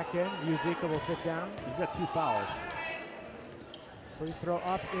 he will check in. Muzuka will sit down. He's got 2 fouls. Free throw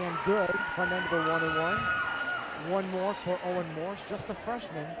up and good. Front end of the 1-and-1. One more for Owen Morse, just a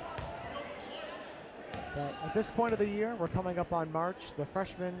freshman. But at this point of the year, we're coming up on March. The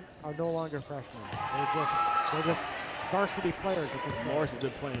freshmen are no longer freshmen. They're just varsity players at this point. Morse has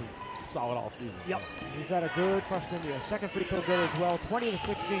been playing solid all season. Yep. So. He's had a good freshman year. Second free throw good as well.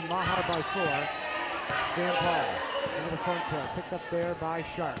 20-16, Mahar by 4. Sam Paul into the front court. Picked up there by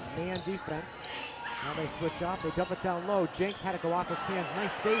Sharp. Man defense. Now they switch off. They dump it down low. Jenks had to go off his hands.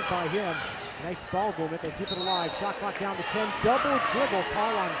 Nice save by him. Nice ball movement. They keep it alive. Shot clock down to 10. Double dribble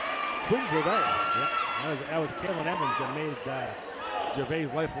call on Quinn Gervais. Yep. That was Kalen Evans that made Gervais'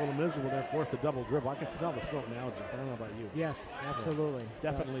 life a little miserable there, forced a double dribble. I can smell the smoke now, Jeff. I don't know about you. Yes, absolutely.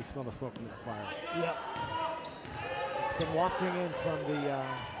 Yeah, definitely smell the smoke from that fire. Yep. It's been wafting in from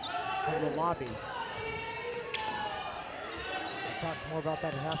the lobby. We'll talk more about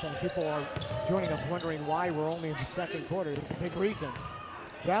that at halftime. People are joining us wondering why we're only in the second quarter. There's a big reason.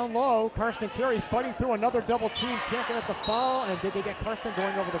 Down low, Karsten Carey fighting through another double team. Can't get at the foul. And did they get Karsten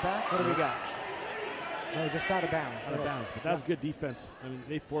going over the back? What do we got? No, just out of bounds. Out of bounds, but that's good defense. I mean,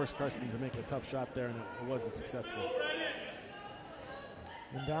 they forced Karsten to make a tough shot there, and it wasn't successful.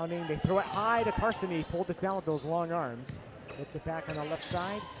 Inbounding, they throw it high to Karsten. He pulled it down with those long arms. Gets it back on the left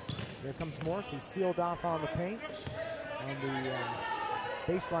side. Here comes Morse. He's sealed off on the paint. On the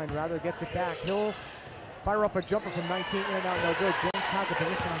baseline rather, gets it back. He'll fire up a jumper from 19, in and out, no good. James had the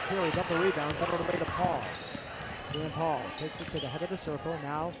position on carry, got the rebound, got it away to Paul. Sam Paul takes it to the head of the circle,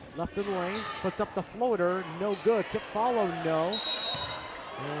 now left of the lane, puts up the floater, no good. Tip follow, no.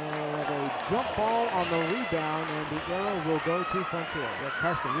 And a jump ball on the rebound, and the arrow will go to Frontier. Yeah,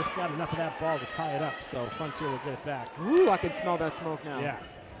 Carson just got enough of that ball to tie it up, so Frontier will get it back. Ooh, I can smell that smoke now. Yeah.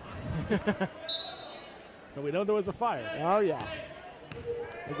 So we know there was a fire. Oh, yeah.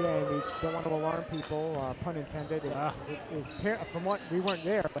 Again, we don't want to alarm people, pun intended. From what, we weren't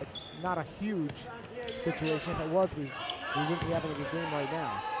there, but not a huge situation. If it was, we wouldn't be having a good game right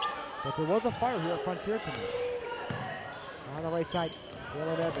now. But there was a fire here at Frontier tonight. On the right side,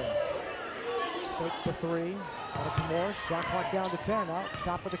 Dylan Evans. Fake the three. Got it to Morris. Shot clock down to 10. Out,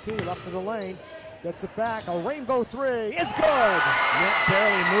 top of the key, left of the lane. Gets it back. A rainbow three. It's good! Yeah,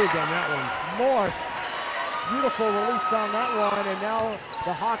 barely moved on that one. Morris. Beautiful release on that one, and now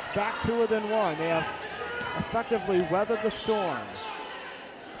the Hawks back to within one. They have effectively weathered the storm.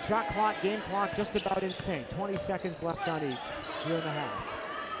 Shot clock, game clock just about in sync. 20 seconds left on each here in the half.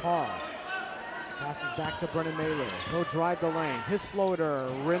 Paul passes back to Brennan Mailer. He'll drive the lane. His floater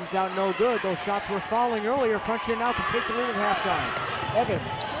rims out, no good. Those shots were falling earlier. Frontier now can take the lead at halftime.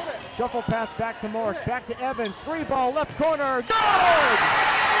 Evans, shuffle pass back to Morris. Back to Evans. Three ball, left corner. Good!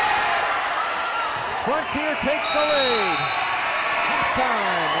 Frontier takes the lead.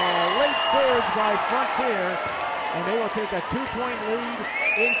 Halftime, a late surge by Frontier, and they will take a 2-point lead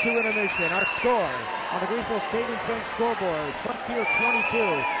into intermission. Our score on the Greenfield Savings Bank scoreboard: Frontier 22,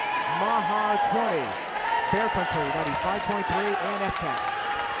 Mahar 20. Bear Country 95.3 and FCAT.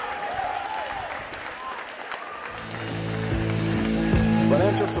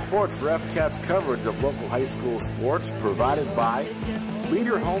 Financial support for FCAT's coverage of local high school sports provided by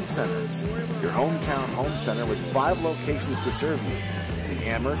Leader Home Centers, your hometown home center with 5 locations to serve you in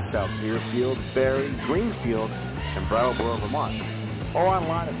Amherst, South Deerfield, Barrie, Greenfield, and Brattleboro, Vermont, or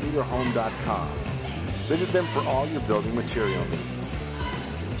online at leaderhome.com. Visit them for all your building material needs.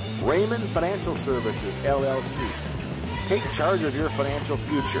 Raymond Financial Services, LLC. Take charge of your financial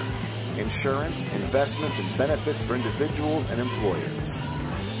future. Insurance, investments, and benefits for individuals and employers.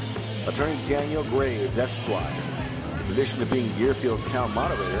 Attorney Daniel Graves, Esquire. In addition to being Deerfield's town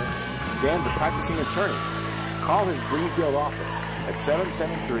moderator, Dan's a practicing attorney. Call his Greenfield office at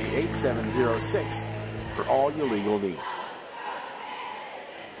 773-8706 for all your legal needs.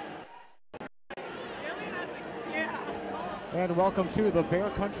 And welcome to the Bear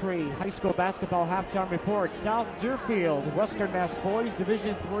Country High School Basketball Halftime Report. South Deerfield, Western Mass Boys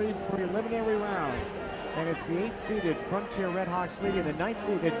Division III preliminary round. And it's the 8th-seeded Frontier Redhawks leading the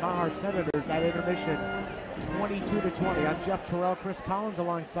 9th-seeded Mahar Senators at intermission 22-20. I'm Jeff Tirrell. Chris Collins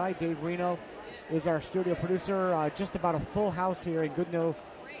alongside Dave Reno is our studio producer. Just about a full house here in Goodnow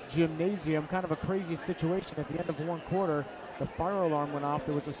Gymnasium. Kind of a crazy situation at the end of one quarter. The fire alarm went off.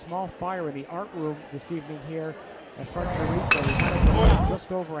 There was a small fire in the art room this evening here at Frontier Regional. We had it for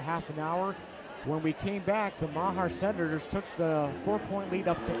just over a half an hour. When we came back, the Mahar Senators took the 4-point lead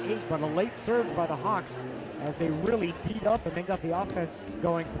up to 8, but a late surge by the Hawks as they really D'd up and then got the offense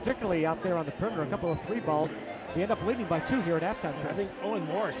going, particularly out there on the perimeter. A couple of 3 balls. They end up leading by 2 here at halftime. I think Owen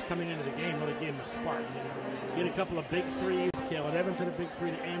Morris coming into the game really gave him a spark. He had a couple of big threes. Kalen Evans had a big 3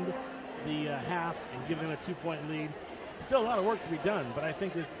 to end the half and give them a 2-point lead. Still a lot of work to be done, but I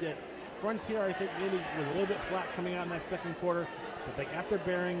think that Frontier, I think, maybe was a little bit flat coming out in that second quarter, but they got their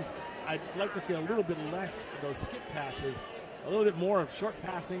bearings. I'd like to see a little bit less of those skip passes, a little bit more of short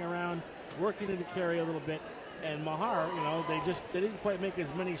passing around, working into carry a little bit. And Mahar, they didn't quite make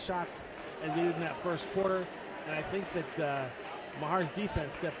as many shots as they did in that first quarter. And I think that Mahar's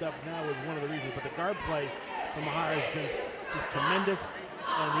defense stepped up, and that was one of the reasons. But the guard play for Mahar has been just tremendous.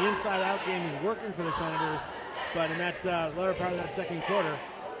 And the inside-out game is working for the Senators. But in that latter part of that second quarter,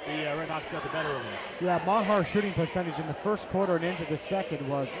 the Redhawks got the better of them. Yeah, Mahar's shooting percentage in the first quarter and into the second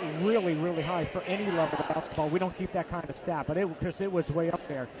was really, really high for any level of basketball. We don't keep that kind of stat, but it was way up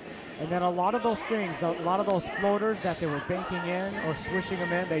there. And then a lot of those things, a lot of those floaters that they were banking in or swishing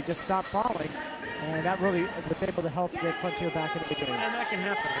them in, they just stopped falling. And that really was able to help get Frontier back into the game. And that can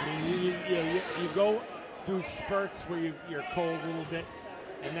happen. I mean, you go through spurts where you're cold a little bit,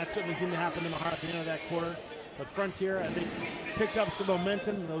 and that certainly seemed to happen to Mahar at the end of that quarter. But Frontier, I think, picked up some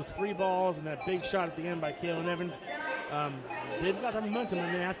momentum, those 3 balls and that big shot at the end by Kalen Evans. They've got the momentum,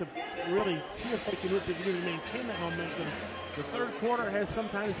 and they have to really see if they can really maintain that momentum. The third quarter has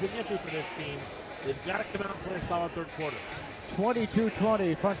sometimes been iffy for this team. They've got to come out and play a solid third quarter.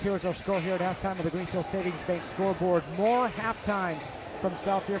 22-20. Frontiers our score here at halftime of the Greenfield Savings Bank scoreboard. More halftime from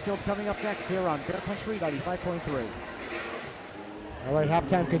South Deerfield coming up next here on Bear Country 95.3. All right,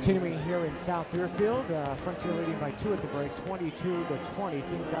 halftime continuing here in South Deerfield. Frontier leading by 2 at the break, 22-20.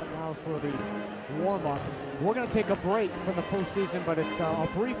 Teams out now for the warm-up. We're going to take a break from the postseason, but it's a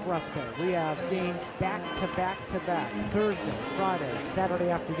brief respite. We have games back-to-back, Thursday, Friday,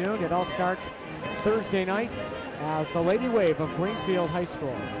 Saturday afternoon. It all starts Thursday night as the Lady Wave of Greenfield High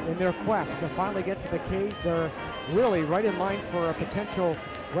School, in their quest to finally get to the cage. They're really right in line for a potential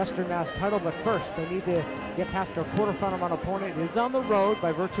Western Mass title, but first they need to get past their quarterfinal round opponent. It is on the road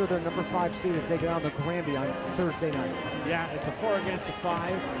by virtue of their number 5 seed as they get on the Granby on Thursday night. Yeah, it's a 4 against the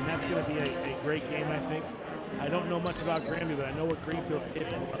 5, and that's going to be a great game, I think. I don't know much about Granby, but I know what Greenfield's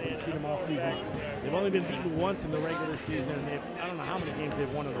capable of. I've seen them all season. They've only been beaten once in the regular season, and I don't know how many games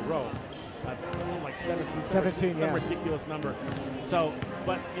they've won in a row. Something like 17, some ridiculous number. So,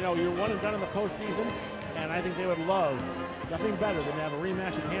 but you know, you're one and done in the postseason, and I think they would love nothing better than to have a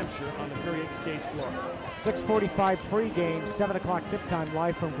rematch with Hampshire on the Curry X Cage floor. 6:45 pregame, 7 o'clock tip time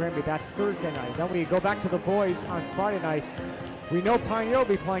live from Granby. That's Thursday night. Then we go back to the boys on Friday night. We know Pioneer will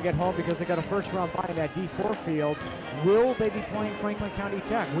be playing at home because they got a first-round bye in that D4 field. Will they be playing Franklin County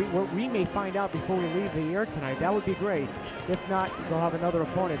Tech? We may find out before we leave the air tonight. That would be great. If not, they'll have another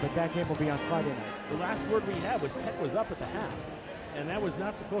opponent, but that game will be on Friday night. The last word we had was Tech was up at the half, and that was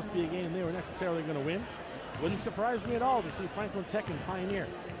not supposed to be a game they were necessarily going to win. Wouldn't surprise me at all to see Franklin Tech and Pioneer.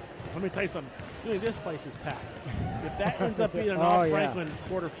 Let me tell you something. Really, this place is packed. If that ends up being an all-Franklin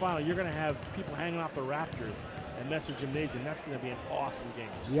quarterfinal, you're going to have people hanging off the rafters at Messer Gymnasium. That's going to be an awesome game.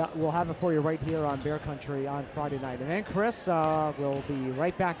 Yeah, we'll have it for you right here on Bear Country on Friday night. And then, Chris, we'll be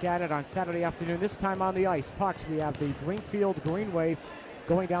right back at it on Saturday afternoon, this time on the ice. Pucks, we have the Greenfield Green Wave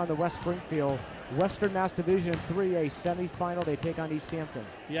going down to West Springfield. Western Mass Division 3A semifinal. They take on East Hampton.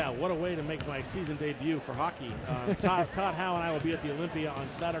 Yeah, what a way to make my season debut for hockey. Todd Howe and I will be at the Olympia on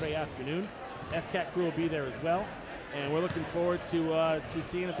Saturday afternoon. FCAT crew will be there as well. And we're looking forward to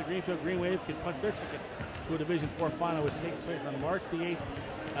seeing if the Greenfield Green Wave can punch their ticket to a Division 4 final, which takes place on March the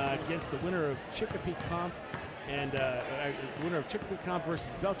 8th against the winner of Chicopee Comp and winner of Chicopee Comp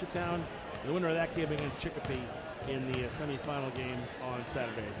versus Belchertown. The winner of that game against Chicopee in the semifinal game on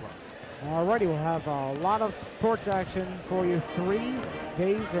Saturday as well. Alrighty, we'll have a lot of sports action for you 3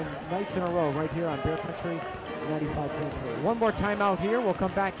 days and nights in a row right here on Bear Country 95.3. One more timeout here. We'll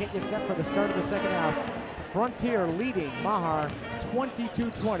come back, get you set for the start of the second half. Frontier leading Mahar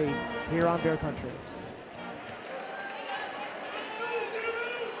 22-20 here on Bear Country.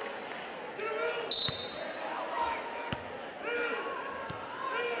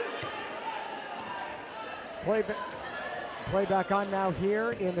 Play back on now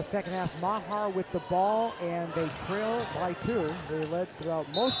here in the second half. Mahar with the ball, and they trail by 2. They led throughout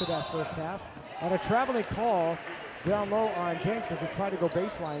most of that first half. And a traveling call down low on Jenks as they try to go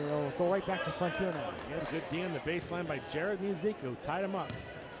baseline. It'll go right back to Frontier now. Yeah, good D on the baseline by Jared Musico. Tied him up.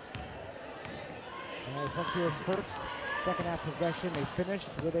 Frontier's first second half possession, they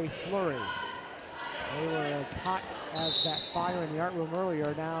finished with a flurry. They were as hot as that fire in the art room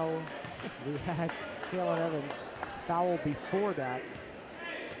earlier. Now we had Kaylin Evans foul before that.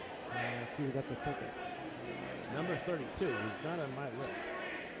 Let's see who got the ticket. Number 32, who's not on my list.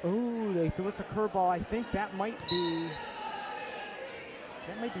 Oh, they threw us a curveball. I think that might be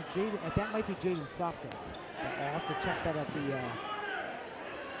Jaden. That might be Jaden Softon. I'll have to check that at the when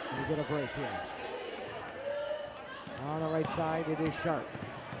we get a break here. On the right side, it is Sharp.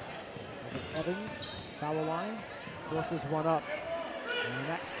 Evans, foul line, forces one up, and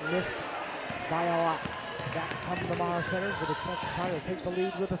that missed by a lot. Back come the Mahar Centers with a chance to tie or take the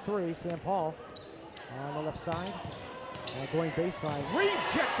lead with a 3. Sam Paul on the left side. Going baseline.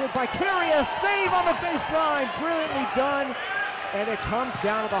 Rejected by Carey. A save on the baseline. Brilliantly done. And it comes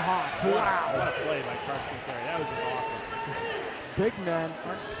down to the Hawks. Wow. What a play by Karsten Carey. That was just awesome. Big men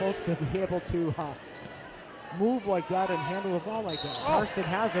aren't supposed to be able to move like that and handle the ball like that. Karsten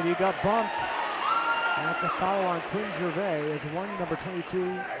has it. He got bumped. And that's a foul on Quinn Gervais as one, number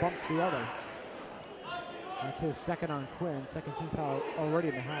 22, bumps the other. That's his second on Quinn. Second team foul already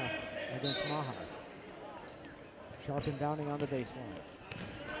in the half against Mahar. Sharp inbounding on the baseline.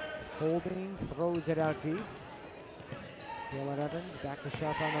 Holding, throws it out deep. Kaylin Evans back to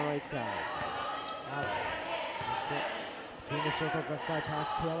Sharp on the right side. Alice, that's it. Between the circles, left side pass,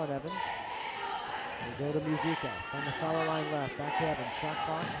 Kaylin Evans. They go to Musica from the foul line left. Back to Evans. Shot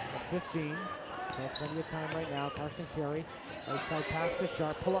clock at 15. So plenty of time right now. Karsten Carey, right side pass to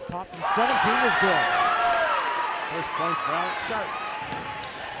Sharp. Pull up pop from 17 is good. First points for Alex Sharp.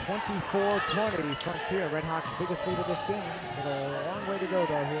 24-20, Frontier, Redhawks' biggest lead of this game. Got a long way to go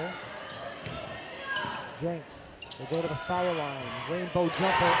though here. Jenks, they go to the foul line. Rainbow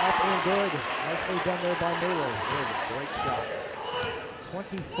jumper up and good. Nicely done there by Miller. It was a great shot.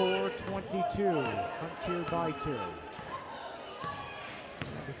 24-22. Frontier by 2.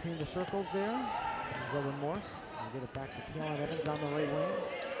 Between the circles there is Owen Morse. We'll get it back to Kalen Evans on the right wing.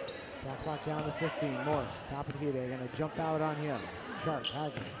 Shot clock down to 15. Morse, top of the key. They're going to jump out on him. Sharp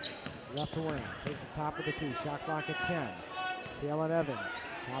has it. Left wing. Takes the top of the key. Shot clock at 10. Kalen Evans,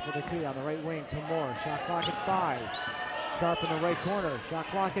 top of the key on the right wing to Moore. Shot clock at 5. Sharp in the right corner. Shot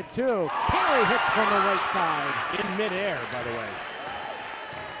clock at 2. Perry hits from the right side. In midair, by the way.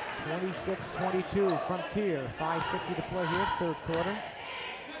 26-22. Frontier. 5:50 to play here, third quarter.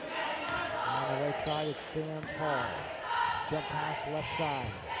 On the right side, it's Sam Paul. Jump pass left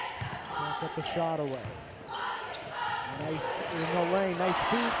side. Can't get the shot away. Nice in the lane. Nice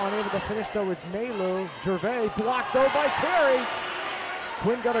feet. Unable to finish though is Maylou. Gervais blocked though by Carey.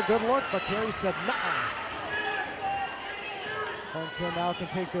 Quinn got a good look, but Carey said nah. Frontier now can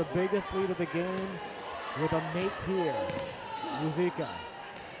take their biggest lead of the game with a make here. Muzica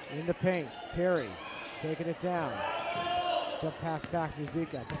in the paint. Carey taking it down. Jump pass back,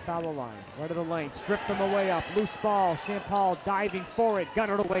 Muzica, the foul line, right of the lane, stripped on the way up, loose ball, St. Paul diving for it, got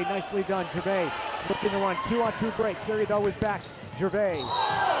it away, nicely done, Gervais looking to run, 2-on-2 break, Carey though is back, Gervais,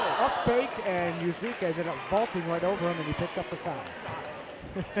 up faked, and Muzica ended up vaulting right over him, and he picked up the foul.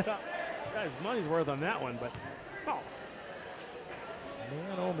 Got his money's worth on that one, but oh.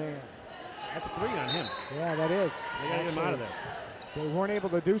 Man, oh man. That's 3 on him. Yeah, that is. They got him out of there. They weren't able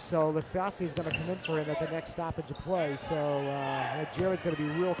to do so. Lastasi is going to come in for him at the next stoppage of play. So Jared's going to be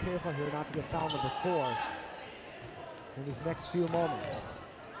real careful here not to get foul number 4 in these next few moments.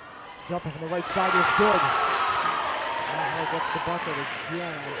 Jumping from the right side is good. Mahar gets the bucket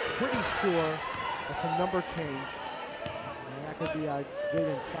again. I'm pretty sure that's a number change. And that could be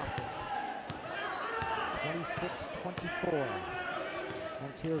Jaden Softer. 26-24.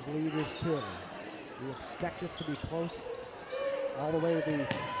 Frontier's lead is 2. We expect this to be close all the way to the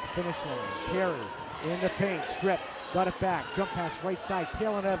finish line. Carey in the paint, strip, got it back, jump pass right side,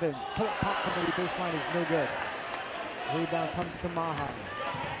 Kalen Evans, pull-up pop from the baseline is no good. Rebound comes to Mahar.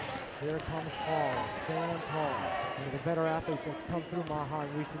 Here comes Paul, Sam Paul, one of the better athletes that's come through Mahar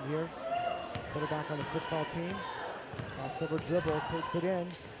in recent years. Put it back on the football team. Silver dribble, takes it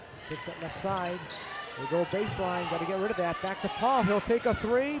in, takes it left side. They go baseline, got to get rid of that. Back to Paul, he'll take a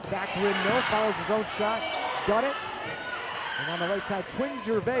 3, back rim, no, follows his own shot, got it. And on the right side, Quinn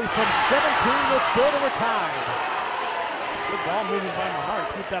Gervais from 17, let's go to we're tied. Good ball moving by Mahar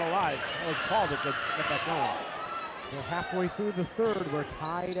to keep that alive. That was Paul that got that going. We're halfway through the third, we're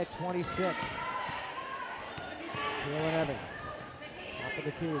tied at 26. Kalen Evans, top of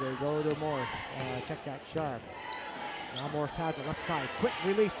the key, they go to Morse. Check that, Sharp. Now Morse has it left side, quick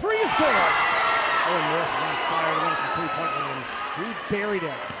release, 3 is good! Owen Morse is on fire away from 3-point range. He buried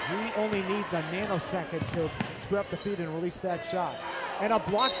it. He only needs a nanosecond to screw up the feet and release that shot. And a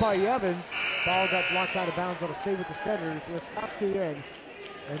block by Evans. Ball got blocked out of bounds. It'll stay with the Senators. Laskoski in.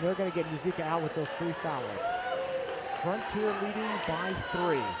 And they're going to get Muzica out with those 3 fouls. Frontier leading by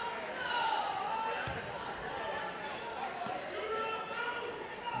 3.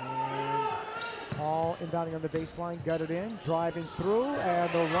 And Paul inbounding on the baseline. Got it in. Driving through. And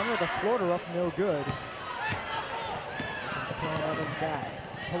the runner, the floater up, no good. Kalen Evans back.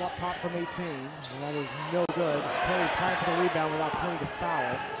 Pull-up pop from 18, and that is no good. Perry trying for the rebound without pointing to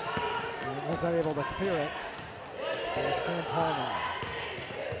foul. And was unable to clear it. There's Sam Paul now.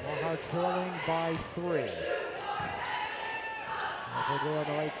 Mahar trailing by 3. Over there on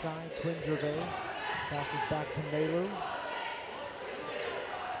the right side, Quinn Gervais passes back to Maylou.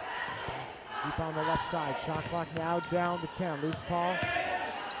 Pass deep on the left side. Shot clock now down to 10. Loose Paul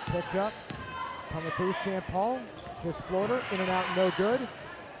picked up. Coming through Sam Paul. His floater, in and out, no good.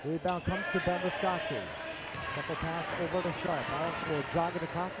 Rebound comes to Ben Laskoski. Shuffle pass over to Sharp. Alex will jog it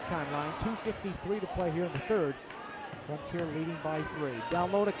across the timeline. 2:53 to play here in the third. Frontier leading by 3.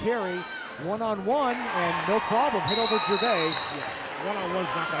 Down low to Carey. One-on-one, and no problem. Hit over Gervais. Yeah,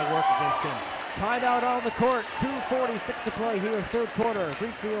 one-on-one's not going to work against him. Timeout on the court. 2:46 to play here, third quarter.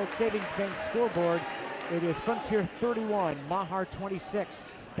 Greenfield Savings Bank scoreboard. It is Frontier 31, Mahar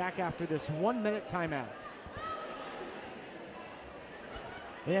 26. Back after this 1-minute timeout.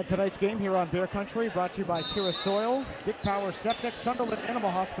 And tonight's game here on Bear Country brought to you by Kira Soil, Dick Power Septic, Sunderland Animal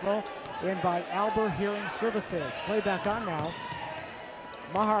Hospital, and by Albert Hearing Services. Play back on now.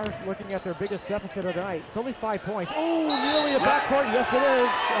 Mahar looking at their biggest deficit of the night. It's only 5 points. Oh, nearly a backcourt. Yes, it is.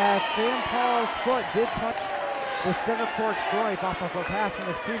 As Sam Paul's foot did touch the center court stripe off of a pass from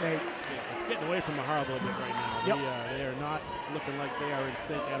his teammate. Yeah, it's getting away from Mahar a little bit right now. Yep. They are not looking like they are in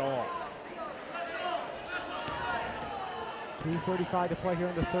sync at all. 2:35 to play here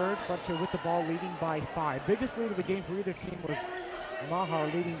in the third. Frontier with the ball leading by 5. Biggest lead of the game for either team was Mahar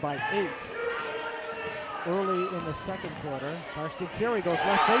leading by 8 early in the second quarter. Karsten Carey goes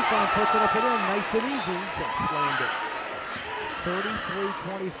left baseline, puts it up and in, nice and easy. Just slammed it.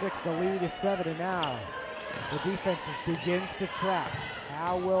 33-26, the lead is 7, and now the defense begins to trap.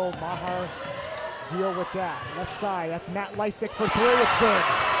 How will Mahar deal with that? Left side, that's Matt Lysick for 3, it's good.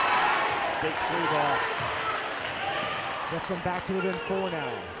 Big 3 ball. Gets them back to within 4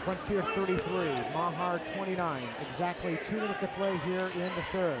 now. Frontier 33, Mahar 29. Exactly 2 minutes to play here in the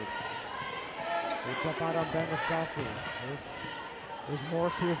third. They jump out on Ben Liskoski. This is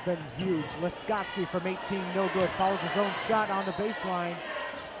Morris, who has been huge. Liskoski from 18, no good. Follows his own shot on the baseline.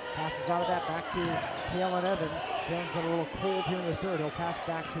 Passes out of that back to Kalen Evans. Kalen's been a little cold here in the third. He'll pass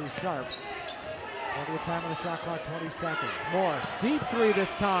back to Sharp. Plenty of time on the shot clock, 20 seconds. Morris, deep 3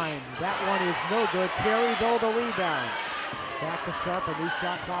 this time. That one is no good. Carey, though, the rebound. Back to Sharp, a new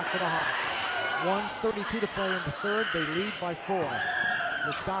shot clock for the Hawks. 1:32 to play in the third. They lead by 4.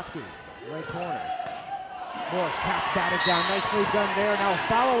 Liskoski, right corner. Morris, pass batted down. Nicely done there. Now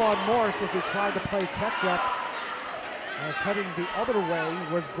foul on Morris as he tried to play catch-up. As heading the other way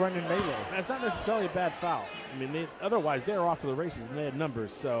was Brendan Melo. That's not necessarily a bad foul. I mean, otherwise they're off to the races and they had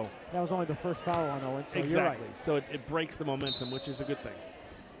numbers, so. That was only the first foul on Owen, so exactly. You're right. So it breaks the momentum, which is a good thing.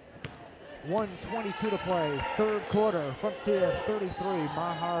 1:22 to play, third quarter. Frontier 33,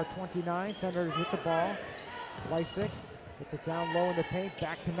 Mahar 29. Senators with the ball. Lysick gets it down low in the paint.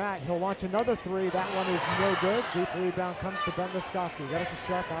 Back to Matt. He'll launch another 3. That one is no good. Deep rebound comes to Ben Liskoski. Got it to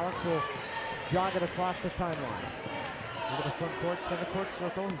Sharp. Alex will jog it across the timeline. Into the front court, center court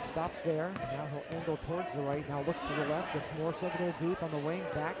circle. He stops there. Now he'll angle towards the right. Now looks to the left. Gets Morris over there deep on the wing.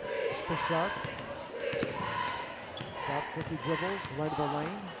 Back to Sharp. Sharp, tricky dribbles, right of the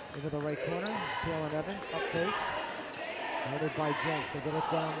lane. Into the right corner. Kalen Evans, up fakes. Guarded by Jenks. They get it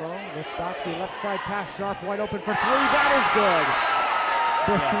down low. Liskoski, left side pass. Sharp, wide open for 3. That is good.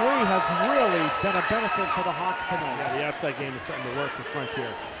 The 3 has really been a benefit for the Hawks tonight. Yeah, the outside game is starting to work for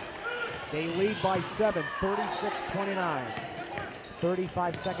Frontier. They lead by 7, 36-29.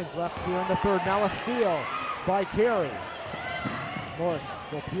 35 seconds left here in the third. Now a steal by Carey. Morris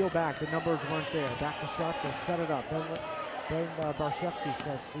will peel back. The numbers weren't there. Back to Sharp. They'll set it up. Ben Barshevsky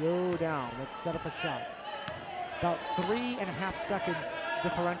says, slow down. Let's set up a shot. About 3.5 seconds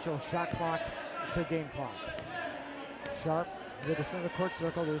differential shot clock to game clock. Sharp with the center court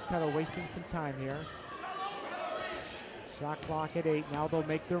circle. They're just kind of wasting some time here. Shot clock at 8. Now they'll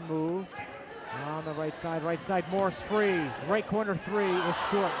make their move. On the right side, Morris free. Right corner 3 is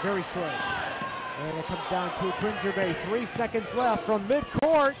short, very short. And it comes down to Quingerbe. 3 seconds left from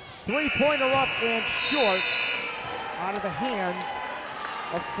midcourt. 3-pointer up and short. Out of the hands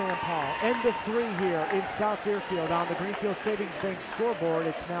of Sam Paul. End of 3 here in South Deerfield on the Greenfield Savings Bank scoreboard.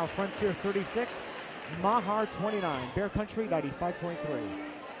 It's now Frontier 36, Mahar 29. Bear Country 95.3.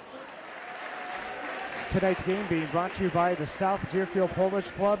 Tonight's game being brought to you by the South Deerfield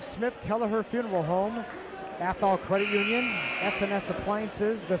Polish Club, Smith Kelleher Funeral Home, Athol Credit Union, S&S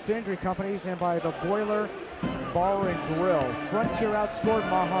Appliances, the Sandry Companies, and by the Boiler Bar and Grill. Frontier outscored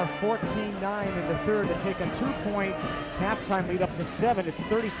Mahar 14-9 in the third to take a 2-point halftime lead up to 7. It's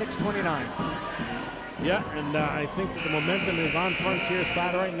 36-29. Yeah, and I think that the momentum is on Frontier's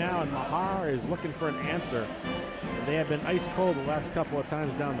side right now, and Mahar is looking for an answer. They have been ice cold the last couple of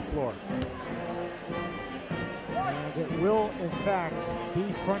times down the floor. And it will, in fact,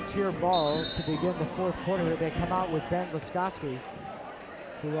 be Frontier ball to begin the fourth quarter. They come out with Ben Liskoski,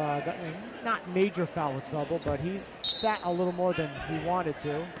 who got in not major foul trouble, but he's sat a little more than he wanted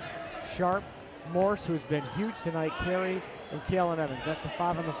to. Sharp, Morse, who's been huge tonight, Carey, and Kalen Evans. That's the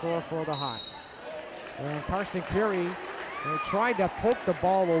 5 on the floor for the Hawks. And Karsten Carey tried to poke the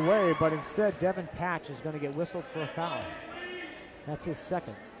ball away, but instead Devin Patch is going to get whistled for a foul. That's his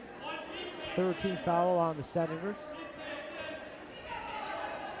second. 13th foul on the Senators.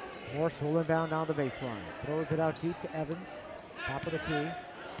 Morse will inbound down the baseline. Throws it out deep to Evans. Top of the key.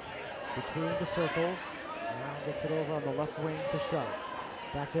 Between the circles. Now gets it over on the left wing to Sharp.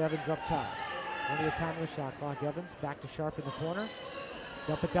 Back to Evans up top. Plenty of time on the shot clock. Evans back to Sharp in the corner.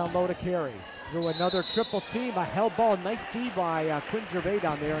 Dump it down low to Carey. Through another triple team. A held ball. Nice D by Quinn Gervais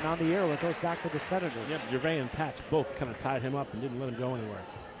down there. And on the air, it goes back to the Senators. Yep, Gervais and Patch both kind of tied him up and didn't let him go anywhere.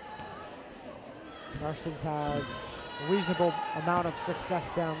 Karsten's had a reasonable amount of success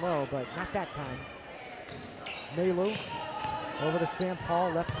down low, but not that time. Malu over to Sam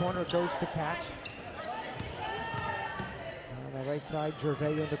Paul. Left corner goes to Patch. On the right side,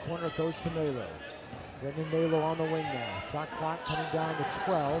 Gervais in the corner goes to Malu. Brendan Malu on the wing now. Shot clock coming down to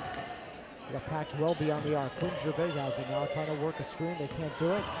 12. The Patch well beyond the arc. Quinn Gervais has it now, trying to work a screen. They can't do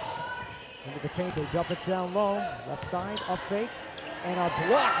it. Into the paint, they dump it down low. Left side, up fake. And a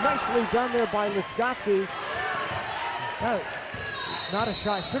block nicely done there by Litskoski. It's not a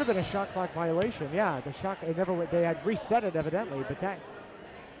shot. Should have been a shot clock violation. Yeah, the shot, it never went. They had reset it evidently, but that,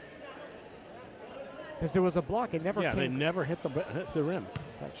 because there was a block, it never came. They never hit the rim.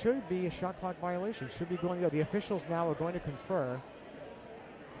 That should be a shot clock violation. Should be going. The officials now are going to confer.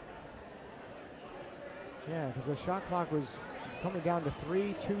 Yeah, because the shot clock was coming down to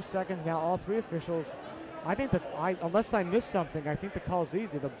 2 seconds. Now all three officials. I think that unless I missed something, I think the call's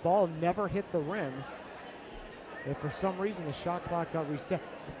easy. The ball never hit the rim. If for some reason the shot clock got reset,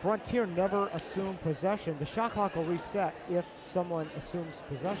 Frontier never assumed possession. The shot clock will reset if someone assumes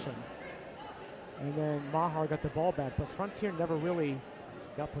possession. And then Mahar got the ball back, but Frontier never really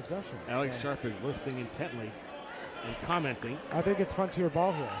got possession. Alex Sharp is listening intently and commenting. I think it's Frontier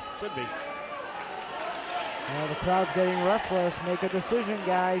ball here. Should be. The crowd's getting restless. Make a decision,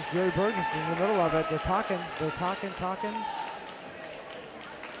 guys. Jerry Burgess is in the middle of it. They're talking.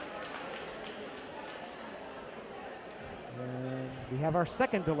 And we have our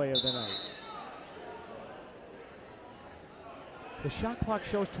second delay of the night. The shot clock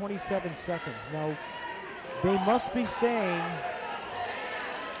shows 27 seconds. Now, they must be saying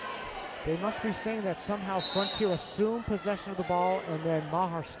that somehow Frontier assumed possession of the ball and then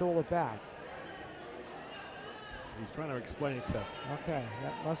Mahar stole it back. He's trying to explain it to Okay,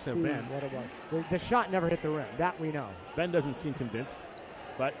 that must be Ben. what it was. The shot never hit the rim. That we know. Ben doesn't seem convinced,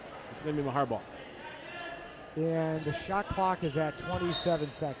 but it's going to be Mahar ball. And the shot clock is at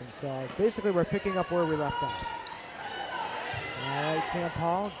 27 seconds. So basically we're picking up where we left off. All right, St.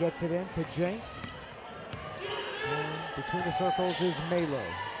 Paul gets it in to Jenks. And between the circles is Melo.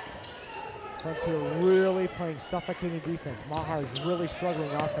 Frontier really playing suffocating defense. Mahar is really struggling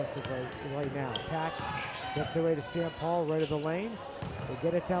offensively right now. Patch gets away to St. Paul, right of the lane. They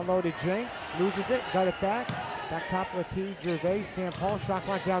get it down low to Jenks. Loses it, got it back. Back top of the key, Gervais. St. Paul shot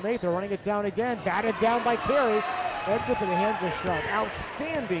clock down 8. They're running it down again. Batted down by Carey. Ends up in the hands of Sharp.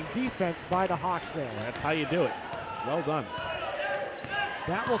 Outstanding defense by the Hawks there. That's how you do it. Well done.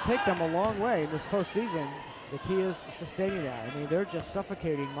 That will take them a long way in this postseason. The key is sustaining that. I mean, they're just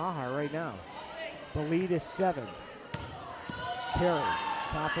suffocating Mahar right now. The lead is 7. Carey,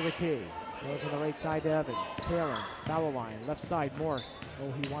 top of the key. Goes on the right side to Evans. Kalen, foul line, left side, Morse.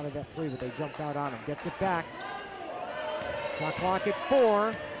 Oh, he wanted that 3, but they jumped out on him. Gets it back. Shot clock at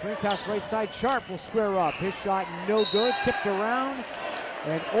 4. Swing pass right side. Sharp will square up. His shot no good. Tipped around.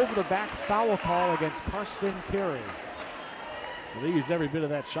 And over the back foul call against Karsten Carey. Well, they used every bit of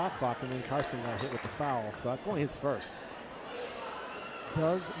that shot clock, and then Karsten got hit with the foul, so that's only his first.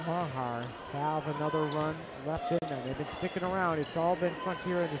 Does Mahar have another run left in them? They've been sticking around. It's all been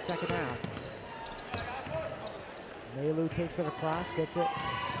Frontier in the second half. Melu takes it across, gets it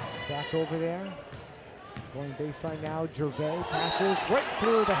back over there. Going baseline now, Gervais passes right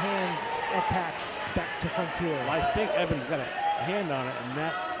through the hands of Patch back to Frontier. Well, I think Evans got a hand on it, and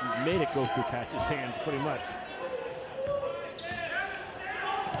that made it go through Patch's hands pretty much.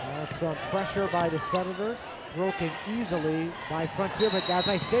 Some pressure by the Senators, broken easily by Frontier, but as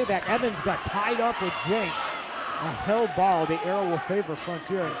I say that, Evans got tied up with Jenks. A held ball, the arrow will favor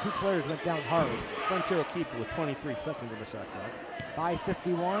Frontier, and 2 players went down hard. Frontier will keep it with 23 seconds of the shot clock.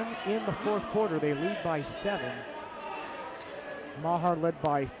 5:51 in the fourth quarter, they lead by 7. Mahar led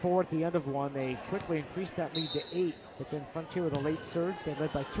by 4 at the end of 1. They quickly increased that lead to 8, but then Frontier with a late surge. They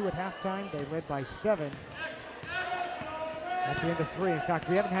led by 2 at halftime, they led by 7. At the end of 3. In fact,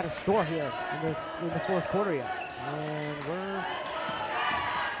 we haven't had a score here in the fourth quarter yet. And we're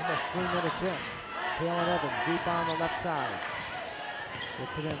almost 3 minutes in. Kalen Evans deep on the left side.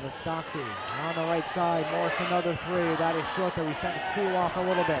 Gets it in, Litskoski on the right side. Morris another 3. That is short, though. He's starting to cool off a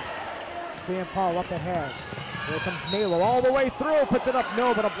little bit. St. Paul up ahead. Here comes Melo all the way through. Puts it up,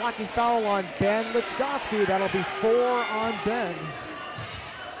 no, but a blocking foul on Ben Litskoski. That'll be 4 on Ben.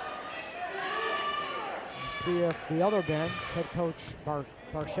 See if the other Ben, head coach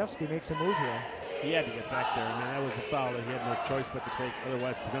Barshevsky, makes a move here. He had to get back there. I mean, that was a foul that he had no choice but to take.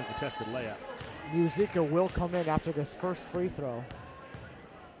 Otherwise, it's an uncontested layup. Musica will come in after this first free throw.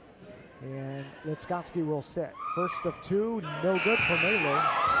 And Litskoski will sit. First of 2, no good for Melo.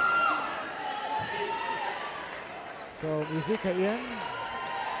 So Musica in,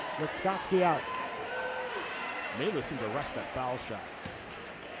 Litskoski out. Melo seemed to rush that foul shot.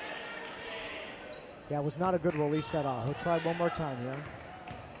 That was not a good release at all. He'll try one more time here.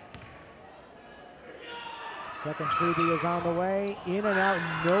 Second freebie is on the way. In and out,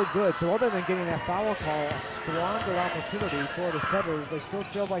 no good. So other than getting that foul call, a squandered opportunity for the Senators. They still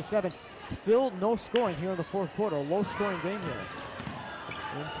trail by 7. Still no scoring here in the fourth quarter. Low scoring game here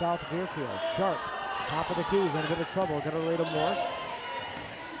in South Deerfield. Sharp Top of the key, he's in a bit of trouble. Got to relay to Morse.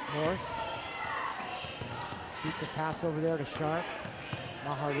 Morse scoots a pass over there to Sharp.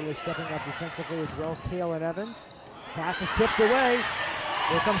 Mahar really stepping up defensively as well. Kalen Evans. Pass is tipped away.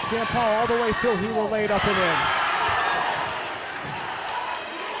 Here comes Sam Paul all the way through. He will lay it up and in.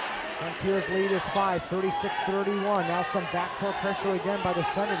 Frontiers lead is 5, 36-31. Now some backcourt pressure again by the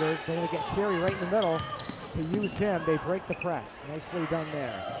Senators. They're going to get Carey right in the middle to use him. They break the press. Nicely done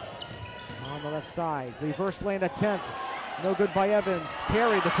there. On the left side. Reverse lane attempt. No good by Evans.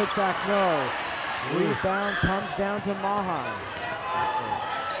 Carey, the putback, no. Rebound comes down to Mahar.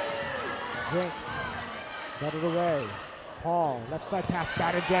 Jenks got it away. Paul, left side pass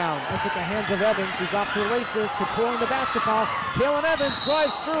batted down. Ends at the hands of Evans, who's off to the races, controlling the basketball. Kalen Evans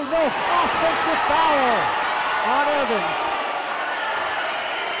drives through. No, offensive foul on Evans.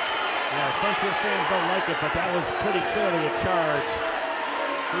 Yeah, Frontier fans don't like it, but that was pretty clearly a charge.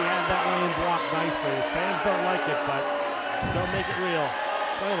 He had that lane blocked nicely. Fans don't like it, but don't make it real.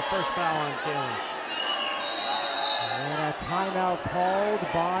 It's only the first foul on Kalen. And a timeout called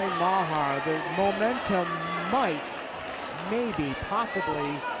by Mahar. The momentum might, maybe,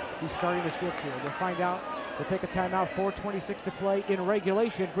 possibly be starting to shift here. We'll find out. We'll take a timeout. 4:26 to play in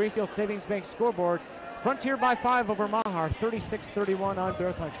regulation. Greenfield Savings Bank scoreboard. Frontier by 5 over Mahar. 36-31 on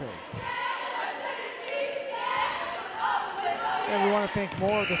Bear Country. And we want to thank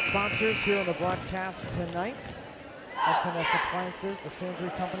more of the sponsors here on the broadcast tonight. S&S Appliances, the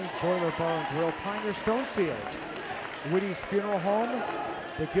Sandry Companies, Boiler Bar and Grill, Pioneer Stone Seals, Woody's Funeral Home,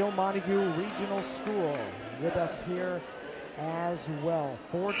 the Gil Montague Regional School with us here as well.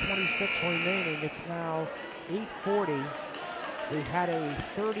 4:26 remaining. It's now 8:40. We had a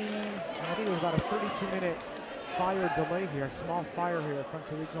I think it was about a 32-minute fire delay here, a small fire here at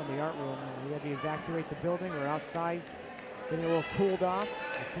Frontier Regional in the art room. We had to evacuate the building. We're outside, getting a little cooled off.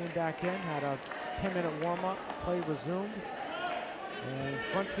 We came back in, had a 10-minute warm-up, play resumed. And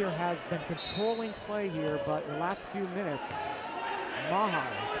Frontier has been controlling play here, but in the last few minutes, Mahar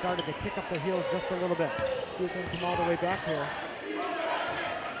started to kick up their heels just a little bit. See if they can come all the way back here.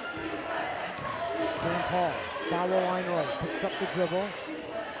 Sam Paul, foul line right, picks up the dribble.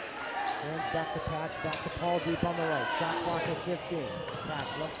 Hands back to Patch, back to Paul deep on the right. Shot clock at 15.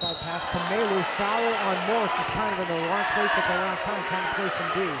 Patch, left side pass to Melu. Foul on Morse, just kind of in the wrong place at the wrong time, trying to play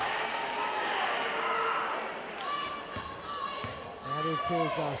some D. That is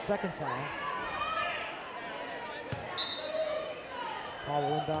his second foul. Paul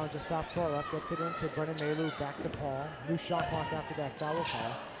will inbound just off far left, gets it into Brennan Melu, back to Paul. New shot clock after that foul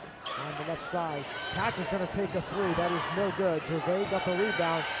call. On the left side, Patch is going to take a three. That is no good. Gervais got the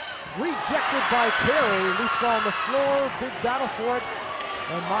rebound. Rejected by Carey. Loose ball on the floor. Big battle for it.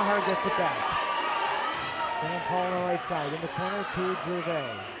 And Mahar gets it back. Sam Paul on the right side. In the corner to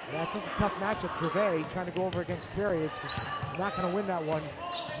Gervais. That's just a tough matchup. Gervais trying to go over against Carey. It's just not going to win that one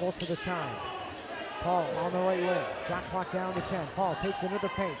most of the time. Paul on the right wing. Shot clock down to 10. Paul takes it into the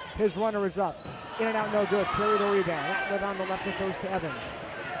paint. His runner is up. In and out, no good. Carey the rebound. Outlet on the left. It goes to Evans.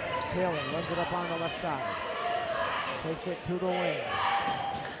 Kalen runs it up on the left side. Takes it to the wing.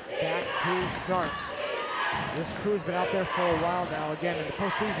 Back to Sharp. This crew's been out there for a while now. Again, in the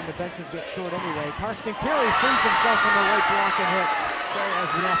postseason, the benches get short anyway. Karsten Carey frees himself on the right block and hits. Carey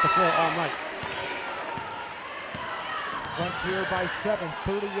has been off the floor all night. Frontier by 7,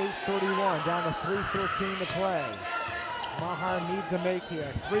 38-31, down to 3:13 to play. Mahar needs a make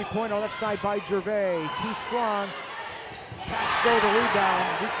here. Three-pointer left side by Gervais. Too strong. Patch though the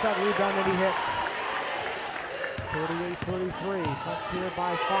rebound. Weak side rebound and he hits. 38-33. Frontier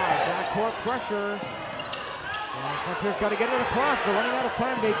by 5. Backcourt pressure. And Frontier's got to get it across. They're running out of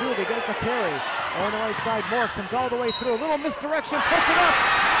time. They do. They get it to Carey. On the right side, Morris comes all the way through. A little misdirection. Puts it up.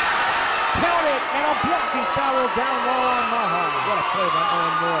 Count it. And a blocking foul down low on Mahar. What a play by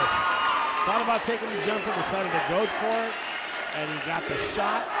Owen Morris. Thought about taking the jumper, decided to go for it. And he got the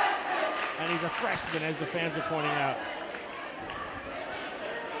shot. And he's a freshman, as the fans are pointing out.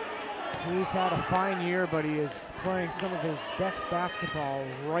 He's had a fine year, but he is playing some of his best basketball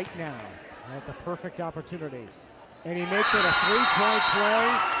right now at the perfect opportunity. And he makes it a three-point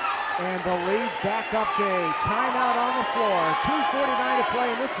play, and the lead back up to a timeout on the floor. 2:49 to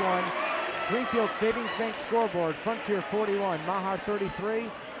play in this one. Greenfield Savings Bank scoreboard, Frontier 41, Mahar 33,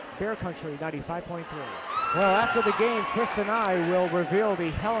 Bear Country 95.3. Well, after the game, Chris and I will reveal the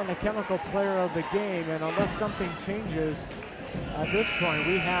Helena Chemical Player of the Game, and unless something changes, at this point,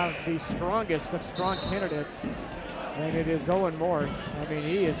 we have the strongest of strong candidates, and it is Owen Morris. I mean,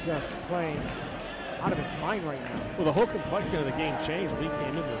 he is just playing out of his mind right now. Well, the whole complexion of the game changed when he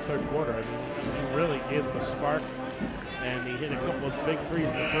came into the third quarter. I mean, he really gave him a spark, and he hit a couple of big threes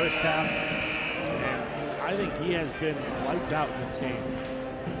in the first half. And I think he has been lights out in this game.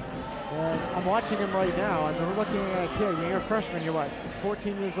 And I'm watching him right now. I mean, we're looking at a kid. When you're a freshman, you're what,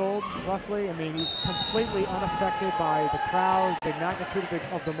 14 years old, roughly? I mean, he's completely unaffected by the crowd, the magnitude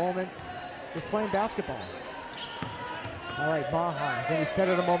of the moment, just playing basketball. All right, Mahar. Then we said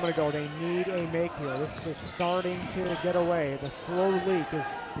it a moment ago. They need a make here. This is starting to get away. The slow leak is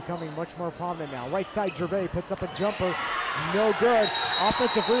becoming much more prominent now. Right side, Gervais puts up a jumper. No good.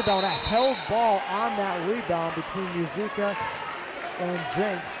 Offensive rebound. A held ball on that rebound between Muzyka and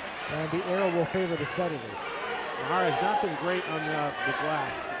Jenks. And the arrow will favor the Senators. Mahar has not been great on the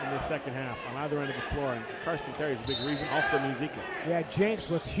glass in the second half on either end of the floor, and Karsten Terry is a big reason. Also, Muzyka. Yeah, Jenks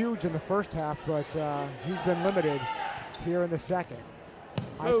was huge in the first half, but he's been limited here in the second.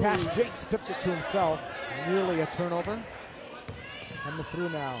 High pass, Jenks tipped it to himself. Nearly a turnover. Coming through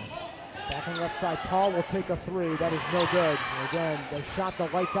now. Back on the left side, Paul will take a three. That is no good. And again, they shot the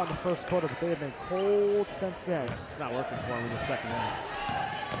lights out in the first quarter, but they have been cold since then. Yeah, it's not working for him in the second half.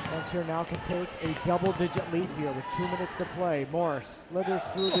 Frontier now can take a double-digit lead here with 2 minutes to play. Morris slithers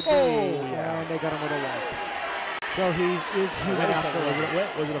through the D, and they got him with a walk. So he is human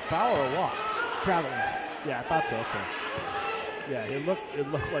after. Was it a foul or a walk? Traveling. Yeah, I thought so. Okay. Yeah, it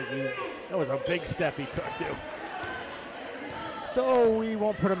looked like that was a big step he took too. So we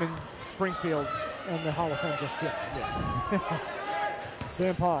won't put him in Springfield in the Hall of Fame just yet. Yeah.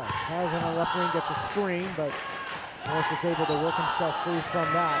 Sam Paul has it on the left wing, gets a screen, but Morris is able to work himself free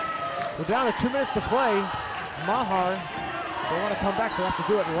from that. We're down to 2 minutes to play. Mahar, if they want to come back, they have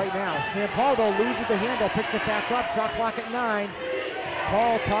to do it right now. Sam Paul, though, loses the handle, picks it back up, shot clock at 9.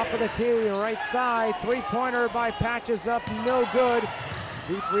 Paul, top of the key, right side, three-pointer by Patches up, no good.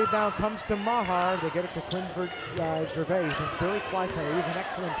 Deep rebound comes to Mahar. They get it to Quinn Gervais. He's been very quiet today. He's an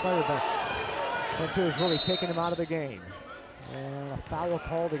excellent player, but Frontier is really taking him out of the game. And a foul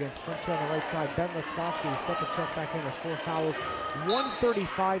called against Frontier on the right side. Ben Laskowski set the check back in with 4 fouls.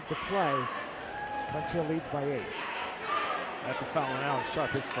 1:35 to play. Frontier leads by 8. That's a foul on Alex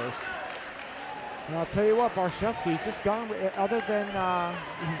Sharp, his first. And I'll tell you what, Barshevsky's just gone, other than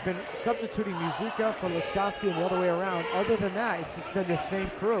he's been substituting Muzyka for Laskowski and the other way around. Other than that, it's just been the same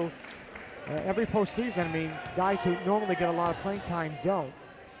crew. Every postseason, I mean, guys who normally get a lot of playing time don't.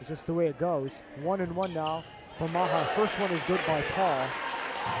 It's just the way it goes. 1-1 now for Mahar. First one is good by Paul.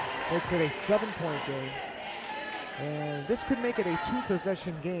 Makes it a 7-point game. And this could make it a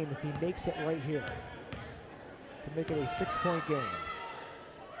 2-possession game if he makes it right here. Could make it a 6-point game.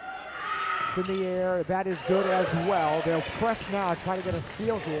 It's in the air. That is good as well. They'll press now, try to get a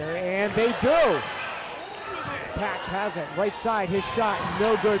steal here, and they do. Patch has it. Right side, his shot,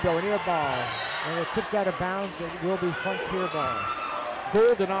 no good though, an air ball. And it tipped out of bounds. It will be Frontier ball.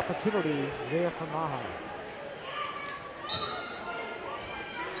 Golden opportunity there for Mahar.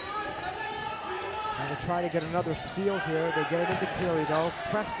 And to try to get another steal here. They get it into Carey though.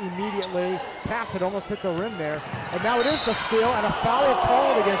 Pressed immediately. Pass it almost hit the rim there. And now it is a steal and a foul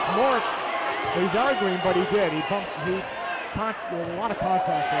called against Morris. He's arguing, but he did. He bumped. A lot of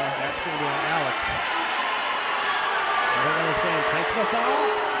contact there. That's going to be on Alex. Are they going to say he takes the foul?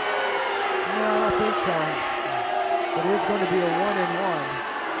 No, I don't think so. But it is going to be a 1-1.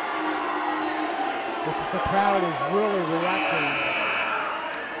 Which is the crowd is really reacting.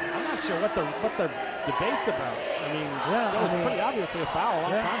 I'm not sure what the debate's about. I mean, that was pretty obviously a foul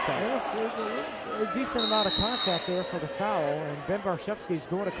on contact. There was a decent amount of contact there for the foul, and Ben Barshevsky is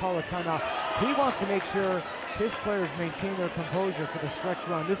going to call a timeout. He wants to make sure his players maintain their composure for the stretch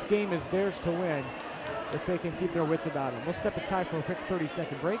run. This game is theirs to win if they can keep their wits about them. We'll step aside for a quick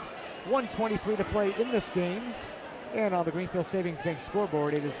 30-second break. 1:23 to play in this game. And on the Greenfield Savings Bank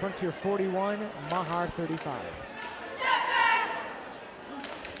scoreboard, it is Frontier 41, Mahar 35.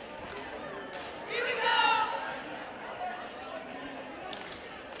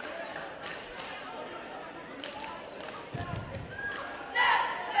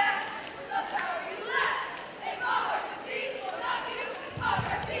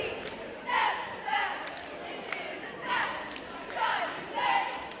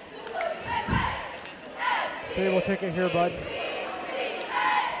 Okay, we'll take it here, bud.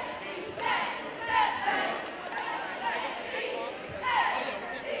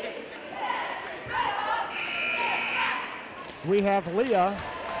 We have Leah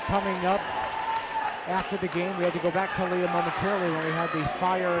coming up after the game. We had to go back to Leah momentarily when we had the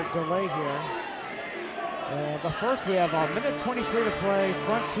fire delay here. But first we have 1:23 to play.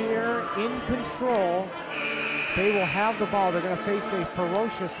 Frontier in control. They will have the ball. They're going to face a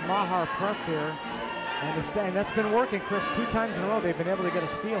ferocious Mahar press here. And that's been working, Chris. 2 times in a row they've been able to get a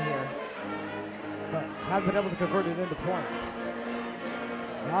steal here, but haven't been able to convert it into points.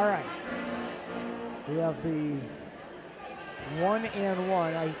 All right. We have the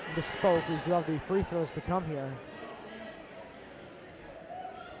 1-and-1. I misspoke. We do have the free throws to come here.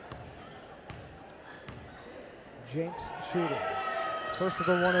 Jenks shooting. First of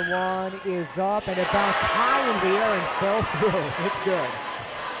the 1-and-1 is up, and it bounced high in the air and fell through. It's good.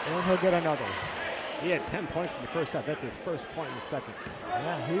 And he'll get another. He had 10 points in the first half. That's his first point in the second.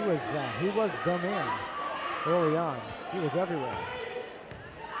 Yeah, he was the man early on. He was everywhere.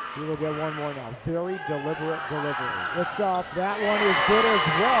 He will get one more now. Very deliberate delivery. It's up. That one is good as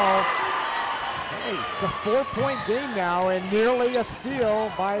well. Hey, it's a 4-point game now, and nearly a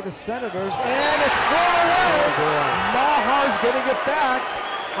steal by the Senators. And it's thrown away. Mahar's getting it back.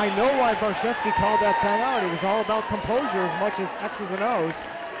 I know why Barshevsky called that timeout. It was all about composure as much as X's and O's.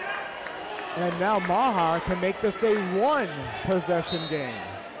 And now Mahar can make this a one-possession game.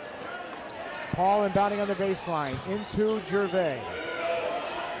 Paul inbounding on the baseline into Gervais.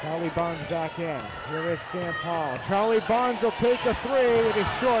 Charlie Barnes back in. Here is Sam Paul. Charlie Barnes will take the three. It is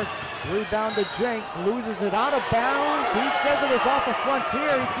short. Rebound to Jenks. Loses it out of bounds. He says it was off of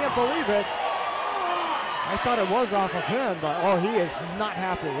Frontier. He can't believe it. I thought it was off of him, but oh, he is not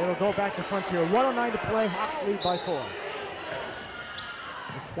happy. It'll go back to Frontier. 1:09 to play. Hawks lead by 4.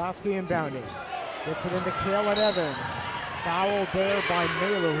 Muskowski inbounding. Gets it into Kalen Evans. Foul there by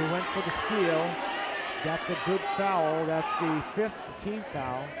Mailer, who went for the steal. That's a good foul. That's the 5th team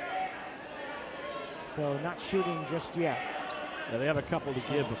foul. So not shooting just yet. Yeah, they have a couple to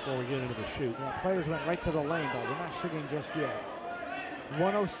give before we get into the shoot. Yeah, players went right to the lane, but they're not shooting just yet.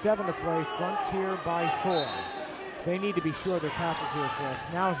 1:07 to play. Frontier by 4. They need to be sure their passes here, Chris.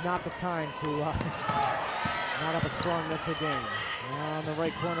 Now is not the time to not have a strong mental game. On the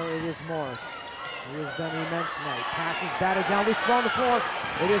right corner, it is Morris. He has been immense tonight. Passes batted down, loose ball on the floor.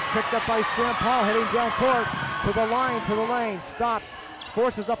 It is picked up by Sam Paul, heading down court to the line, to the lane. Stops,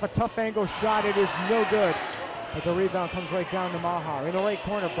 forces up a tough angle shot. It is no good. But the rebound comes right down to Mahar. In the right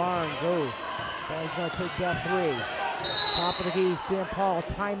corner, Barnes. Oh, Barnes going to take that three. Top of the key, Sam Paul.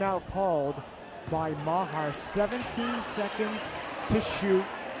 Timeout called by Mahar. 17 seconds to shoot.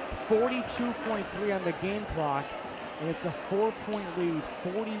 42.3 on the game clock. And it's a 4-point lead,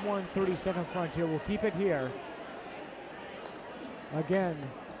 41-37 Frontier. We'll keep it here. Again,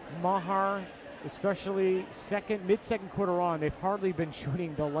 Mahar, especially mid-second quarter on, they've hardly been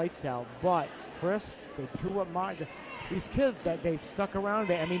shooting the lights out. But, Chris, they do what these kids that they've stuck around,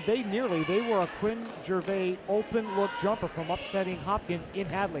 they were a Quinn Gervais open look jumper from upsetting Hopkins in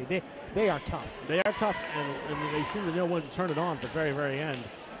Hadley. They are tough. They are tough, and they seem to know when to turn it on at the very, very end.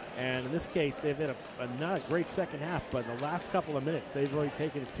 And in this case, they've had not a great second half, but in the last couple of minutes, they've really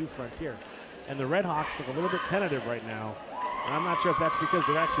taken it to Frontier. And the Red Hawks look a little bit tentative right now. And I'm not sure if that's because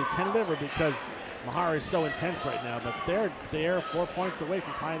they're actually tentative or because Mahar is so intense right now, but they're 4 points away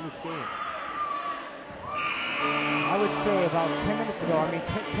from tying this game. I would say about 10 minutes ago,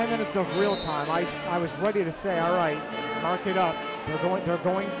 10 minutes of real time, I was ready to say, all right, mark it up. They're going,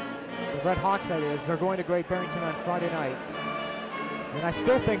 the Red Hawks, that is, they're going to Great Barrington on Friday night. And I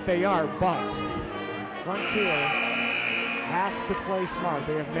still think they are, but Frontier has to play smart.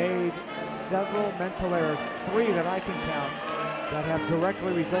 They have made several mental errors, 3 that I can count, that have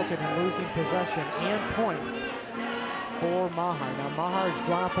directly resulted in losing possession and points for Mahar. Now Mahar's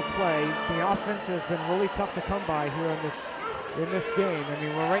drawn up a play. The offense has been really tough to come by here in this game. I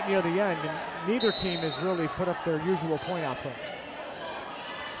mean, we're right near the end, and neither team has really put up their usual point output.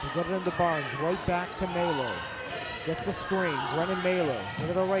 They get it into Barnes, right back to Mailer. Gets a screen, Brennan Mailer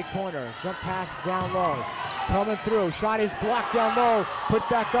into the right corner, jump pass down low, coming through, shot is blocked down low, put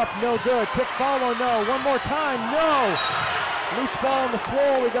back up, no good, tip follow, no, one more time, no! Loose ball on the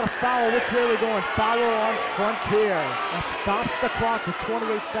floor, we got a foul, which way are we going? Foul on Frontier. That stops the clock with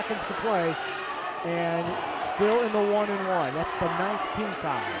 28 seconds to play, and still in the 1-and-1. That's the 9th team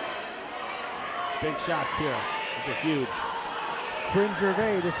foul. Big shots here, these are huge. Quinn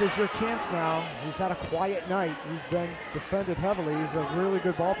Gervais, this is your chance now. He's had a quiet night. He's been defended heavily. He's a really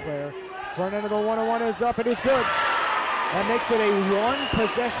good ball player. Front end of the 1-on-1 is up. It is good. That makes it a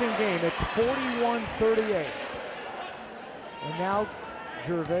one-possession game. It's 41-38. And now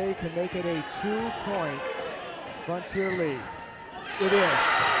Gervais can make it a 2-point Frontier lead. It is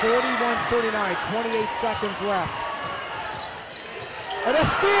 41-39, 28 seconds left. And a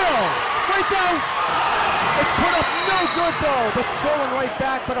steal! Right down! It's put up no good though, but stolen right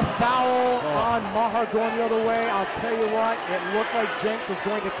back, but a foul on Mahar going the other way. I'll tell you what, it looked like Jenks was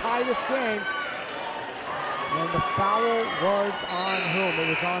going to tie this game. And the foul was on whom? It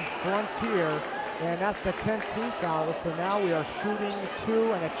was on Frontier, and that's the 10th team foul. So now we are shooting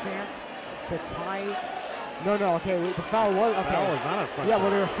 2 and a chance to tie No, okay, the foul was, okay. Foul was not on front. Yeah, well,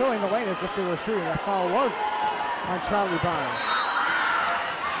 they were filling the lane as if they were shooting. That foul was on Charlie Barnes.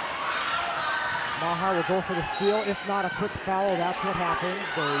 Mahar will go for the steal. If not a quick foul, that's what happens.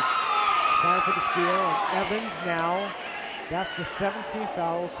 They try for the steal, and Evans now, that's the 17th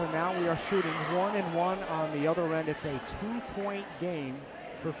foul, so now we are shooting 1-1 on the other end. It's a 2-point game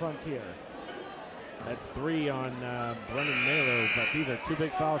for Frontier. That's 3 on Brendan Naylor, but these are 2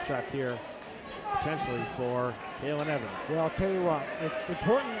 big foul shots here, potentially for Kalen Evans. Well, I'll tell you what, it's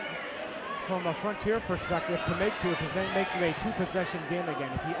important from a Frontier perspective to make 2, because then it makes it a 2-possession game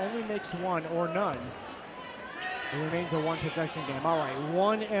again. If he only makes 1 or none, it remains a 1-possession game. All right,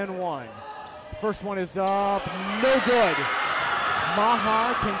 1-1. First one is up, no good.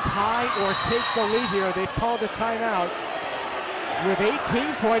 Mahar can tie or take the lead here. They've called a timeout with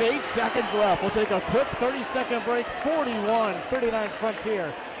 18.8 seconds left. We'll take a quick 30-second break. 41-39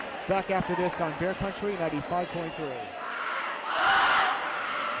 Frontier. Back after this on Bear Country 95.3.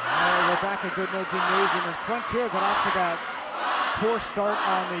 We're back at Goodnoe Gymnasium, and Frontier got off to that poor start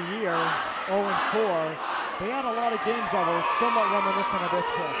on the year, 0-4. They had a lot of games that were somewhat reminiscent of this,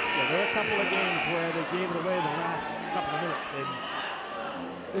 Chris. Yeah, there were a couple of games where they gave it away the last couple of minutes. And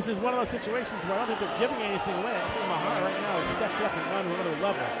this is one of those situations where I don't think they're giving anything away. I think Mahar right now has stepped up and gone to another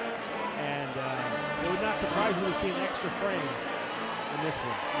level. And it would not surprise me to see an extra frame in this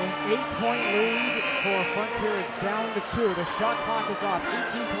one. An 8-point lead for Frontier. It's down to 2. The shot clock is off.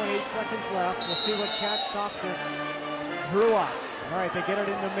 18.8 seconds left. We'll see what Chad Softer drew up. All right, they get it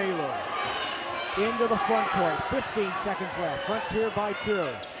into Maylor. Into the front court. 15 seconds left. Frontier by 2.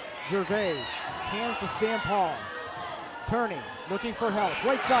 Gervais hands to Sam Paul. Turning, looking for help.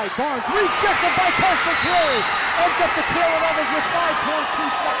 Right side, Barnes rejected by Carson Perry. Ends up to Kalen Evans with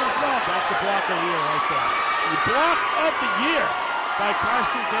 5.2 seconds left. That's the block of the year right there. The block of the year by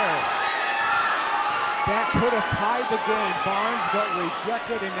Carson Perry. That could have tied the game. Barnes got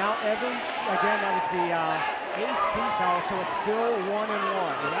rejected, and now Evans, again, that was the 8th team foul, so it's still 1-1.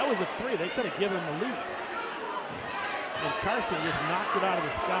 Well, that was a 3. They could have given him the lead. And Carson just knocked it out of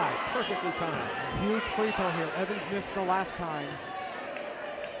the sky. Perfectly timed. Huge free throw here. Evans missed the last time.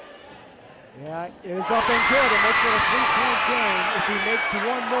 Yeah, it is up and good. It makes it a 3-point game. If he makes 1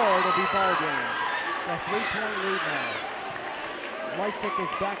 more, it'll be ball game. It's a 3-point lead now. Lysick is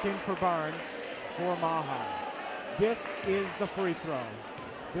back in for Barnes for Mahar. This is the free throw.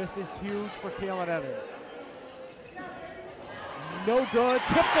 This is huge for Kalen Evans. No good.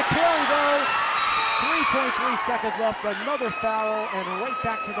 Tip to Perry though. 3.3 seconds left. Another foul, and right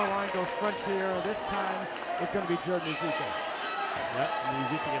back to the line goes Frontier. This time it's going to be Jordan Uzika. Yep,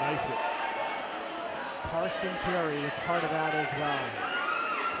 Uzika can ice it. Karsten Perry was part of that as well.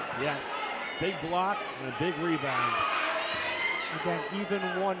 Yeah, big block and a big rebound. Again, even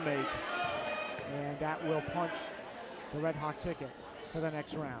 1 make, and that will punch the Red Hawk ticket to the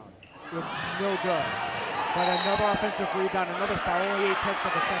next round. It's no good. But another offensive rebound, another foul, only 8/10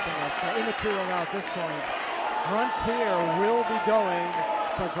 of a second left. So immaterial now at this point. Frontier will be going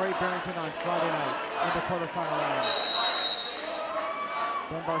to Great Barrington on Friday night in the quarterfinal round.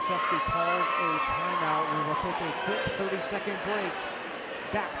 Ben Barshevsky calls a timeout. We will take a quick 30-second break.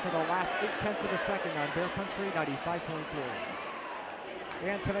 Back for the last 8/10 of a second on Bear Country 95.3.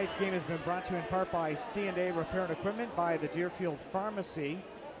 And tonight's game has been brought to you in part by C&A Repair and Equipment, by the Deerfield Pharmacy,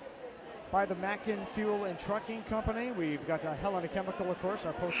 by the Mackin Fuel and Trucking Company. We've got Helena Chemical, of course,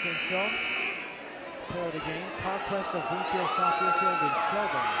 our post-game show. Pair of the game, CarQuest of Greenfield, South Deerfield, and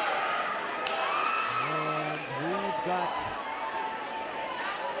Shelburne. And we've got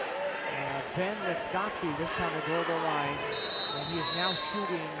Ben Wiskoski this time will go to the line, and he is now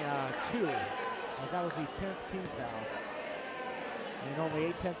shooting 2. That was the 10th team foul. And only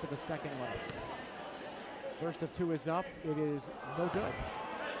 8/10 of a second left. First of 2 is up. It is no good.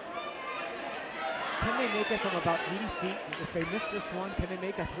 Can they make it from about 80 feet? If they miss this one, can they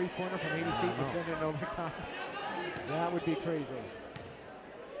make a 3-pointer from 80 feet to send it in overtime? That would be crazy.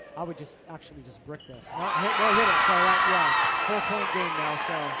 I would just brick this. No, hit it. So yeah, 4-point game now.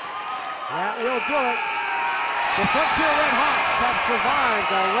 So that will do it. The Frontier Red Hawks have survived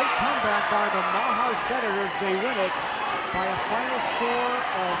a late comeback by the Mahar Senators. They win it by a final score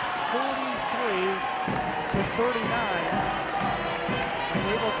of 43-39. And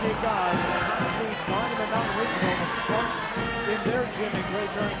they will take on top seed Monument Mountain Regional, the Spartans, in their gym in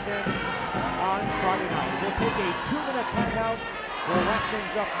Great Barrington on Friday night. We'll take a 2-minute timeout. We'll wrap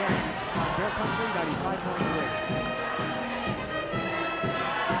things up next on Bear Country 95.3.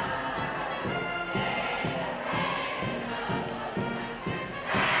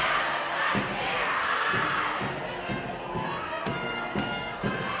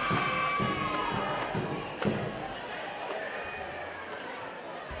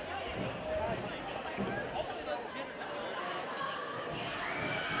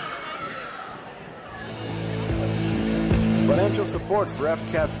 support for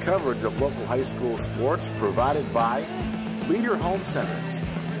FCAT's coverage of local high school sports provided by Leader Home Centers,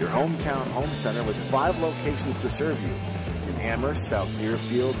 your hometown home center with 5 locations to serve you in Amherst, South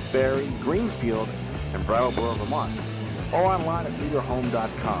Deerfield, Barrie, Greenfield, and Brattleboro, Vermont, or online at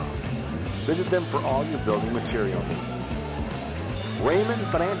leaderhome.com. Visit them for all your building material needs. Raymond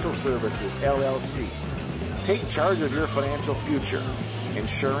Financial Services, LLC. Take charge of your financial future.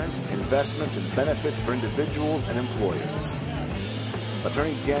 Insurance, investments, and benefits for individuals and employers.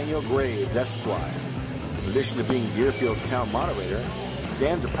 Attorney Daniel Graves, Esquire. In addition to being Deerfield's town moderator,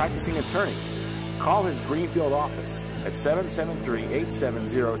 Dan's a practicing attorney. Call his Greenfield office at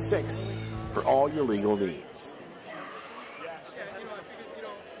 773-8706 for all your legal needs.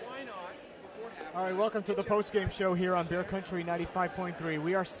 All right, welcome to the post-game show here on Bear Country 95.3.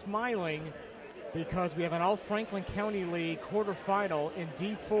 We are smiling because we have an All-Franklin County League quarterfinal in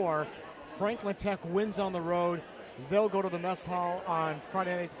D4. Franklin Tech wins on the road. They'll go to the mess hall on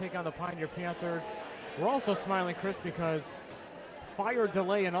Friday night to take on the Pioneer Panthers. We're also smiling, Chris, because fire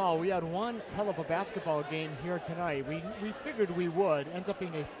delay and all, we had one hell of a basketball game here tonight. We figured we would. Ends up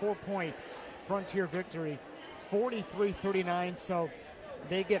being a 4-point Frontier victory, 43-39. So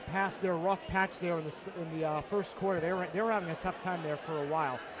they get past their rough patch there in the first quarter. They were having a tough time there for a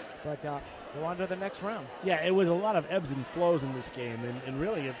while, but they're on to the next round. Yeah, it was a lot of ebbs and flows in this game, and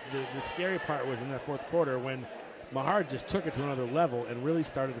really the scary part was in that fourth quarter when Mahar just took it to another level and really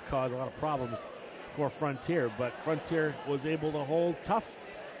started to cause a lot of problems for Frontier. But Frontier was able to hold tough.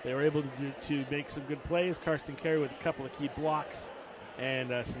 They were able to make some good plays. Karsten Carey with a couple of key blocks and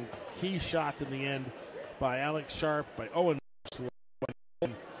some key shots in the end by Alex Sharp, by Owen.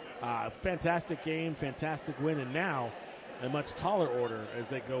 Fantastic game, fantastic win, and now a much taller order as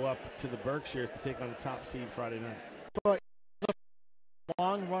they go up to the Berkshires to take on the top seed Friday night. But a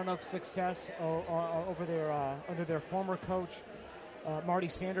long run of success over there under their former coach, Marty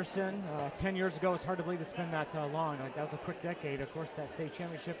Sanderson. 10 years ago, it's hard to believe it's been that long. That was a quick decade. Of course, that state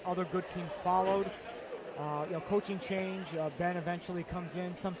championship. Other good teams followed. Coaching change. Ben eventually comes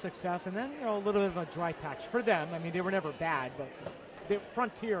in, some success, and then a little bit of a dry patch for them. I mean, they were never bad, but the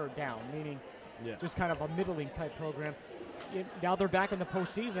Frontier down, meaning just kind of a middling type program. Now they're back in the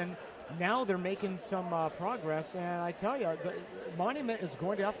postseason. Now they're making some progress, and I tell you, the Monument is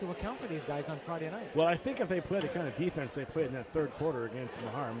going to have to account for these guys on Friday night. Well, I think if they play the kind of defense they played in that third quarter against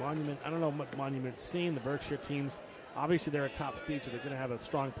Mahar, Monument, I don't know what Monument's seen, the Berkshire teams. Obviously, they're a top seed, so they're going to have a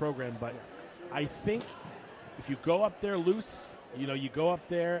strong program, but I think if you go up there loose, you go up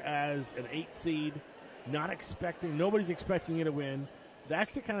there as an 8 seed, nobody's expecting you to win.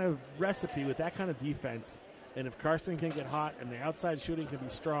 That's the kind of recipe with that kind of defense. And if Carson can get hot and the outside shooting can be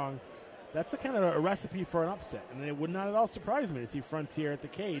strong, that's the kind of a recipe for an upset. And it would not at all surprise me to see Frontier at the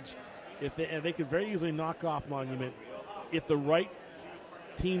cage. And they could very easily knock off Monument if the right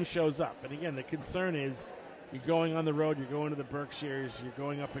team shows up. And again, the concern is you're going on the road, you're going to the Berkshires, you're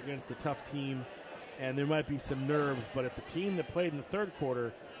going up against a tough team, and there might be some nerves. But if the team that played in the third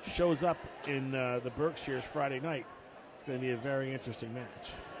quarter shows up in the Berkshires Friday night, it's going to be a very interesting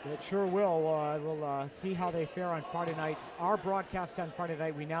match. It sure will. We'll see how they fare on Friday night. Our broadcast on Friday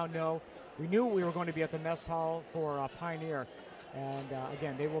night, we now know. We knew we were going to be at the mess hall for Pioneer. And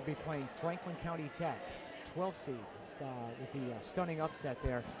again, they will be playing Franklin County Tech, 12 seed, with the stunning upset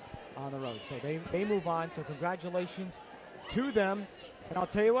there on the road. So they move on. So congratulations to them. And I'll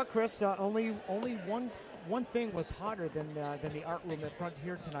tell you what, Chris, only one thing was hotter than the art room at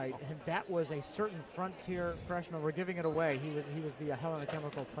Frontier tonight, and that was a certain Frontier freshman. We're giving it away. He was the Helena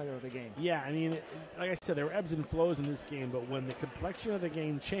Chemical player of the game. Yeah, I mean, like I said, there were ebbs and flows in this game, but when the complexion of the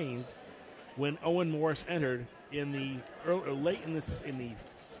game changed, when Owen Morse entered late in the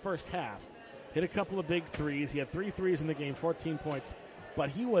first half, hit a couple of big threes. He had 3 threes in the game, 14 points, but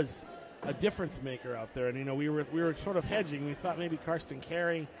he was a difference maker out there. And we were sort of hedging. We thought maybe Karsten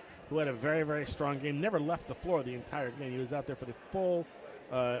Carey, who had a very, very strong game, never left the floor the entire game. He was out there for the full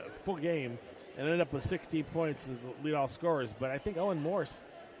game and ended up with 16 points as the lead all scorers. But I think Owen Morse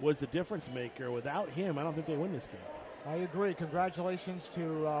was the difference maker. Without him, I don't think they win this game. I agree. Congratulations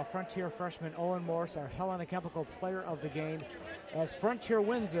to Frontier freshman Owen Morse, our Helena Chemical player of the game, as Frontier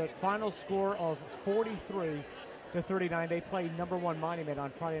wins it. Final score of 43-39. They play number 1 Monument on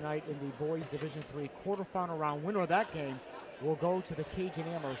Friday night in the boys Division III quarterfinal round. Winner of that game will go to the Cajun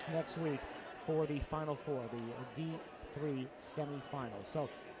Amherst next week for the Final Four, the D3 semifinals. So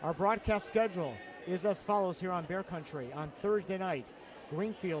our broadcast schedule is as follows here on Bear Country. On Thursday night,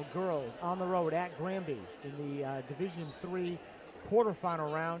 Greenfield girls on the road at Granby in the Division III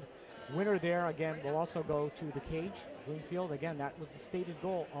quarterfinal round. Winner there, again, will also go to the cage, Greenfield. Again, that was the stated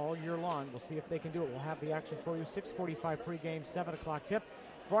goal all year long. We'll see if they can do it. We'll have the action for you. 6:45 pregame, 7 o'clock tip.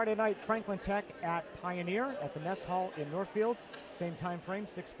 Friday night, Franklin Tech at Pioneer at the Mess Hall in Northfield. Same time frame,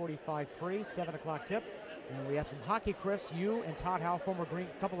 6:45 pre, 7 o'clock tip. And we have some hockey. Chris, you and Todd Howe,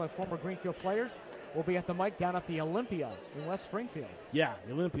 couple of former Greenfield players, will be at the mic down at the Olympia in West Springfield. Yeah,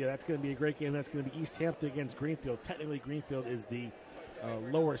 the Olympia. That's going to be a great game. That's going to be East Hampton against Greenfield. Technically, Greenfield is the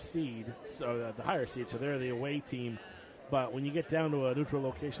lower seed, so the higher seed, so they're the away team. But when you get down to a neutral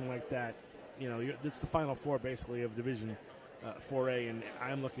location like that, it's the Final Four basically of Division 4A, and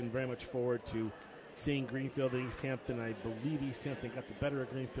I'm looking very much forward to seeing Greenfield and East Hampton. I believe East Hampton got the better of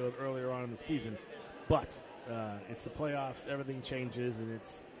Greenfield earlier on in the season, but it's the playoffs. Everything changes, and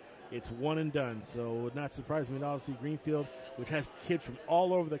it's one and done. So it would not surprise me at all to see Greenfield, which has kids from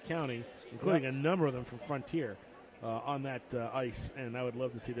all over the county, including a number of them from Frontier, on that ice, and I would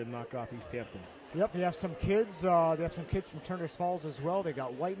love to see them knock off East Hampton. Yep, they have some kids. They have some kids from Turner's Falls as well. They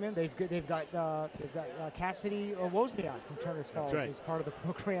got Whiteman. They've got Cassidy Wozniak from Turner's Falls as part of the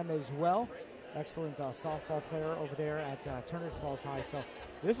program as well. Excellent softball player over there at Turner's Falls High. So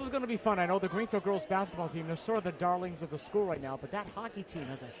this is going to be fun. I know the Greenfield girls basketball team, they're sort of the darlings of the school right now, but that hockey team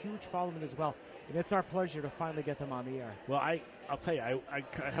has a huge following as well, and it's our pleasure to finally get them on the air. Well, I'll tell you, I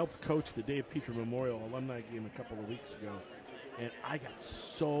helped coach the Dave Petrie Memorial Alumni game a couple of weeks ago, and I got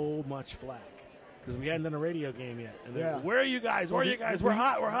so much flack because we hadn't done a radio game yet. And where are you guys? Where are you guys? We're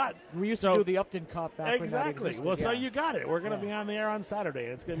hot. We're hot. We used to do the Upton Cup back when that exactly. existed. Well, so you got it. We're going to be on the air on Saturday,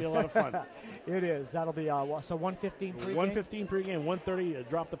 and it's going to be a lot of fun. It is. That'll be so 1:15 pregame. 1:15 pregame, 1:30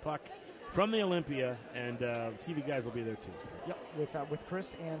 drop the puck from the Olympia, and TV guys will be there too. So. Yep, with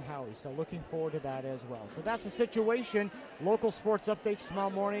Chris and Howie. So looking forward to that as well. So that's the situation. Local sports updates tomorrow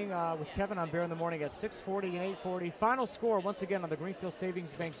morning with Kevin on Bear in the Morning at 6:40 and 8:40. Final score once again on the Greenfield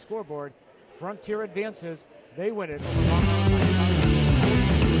Savings Bank scoreboard. Frontier advances. They win it over Mahar.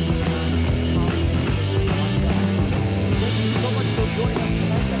 Thank you so much for joining us.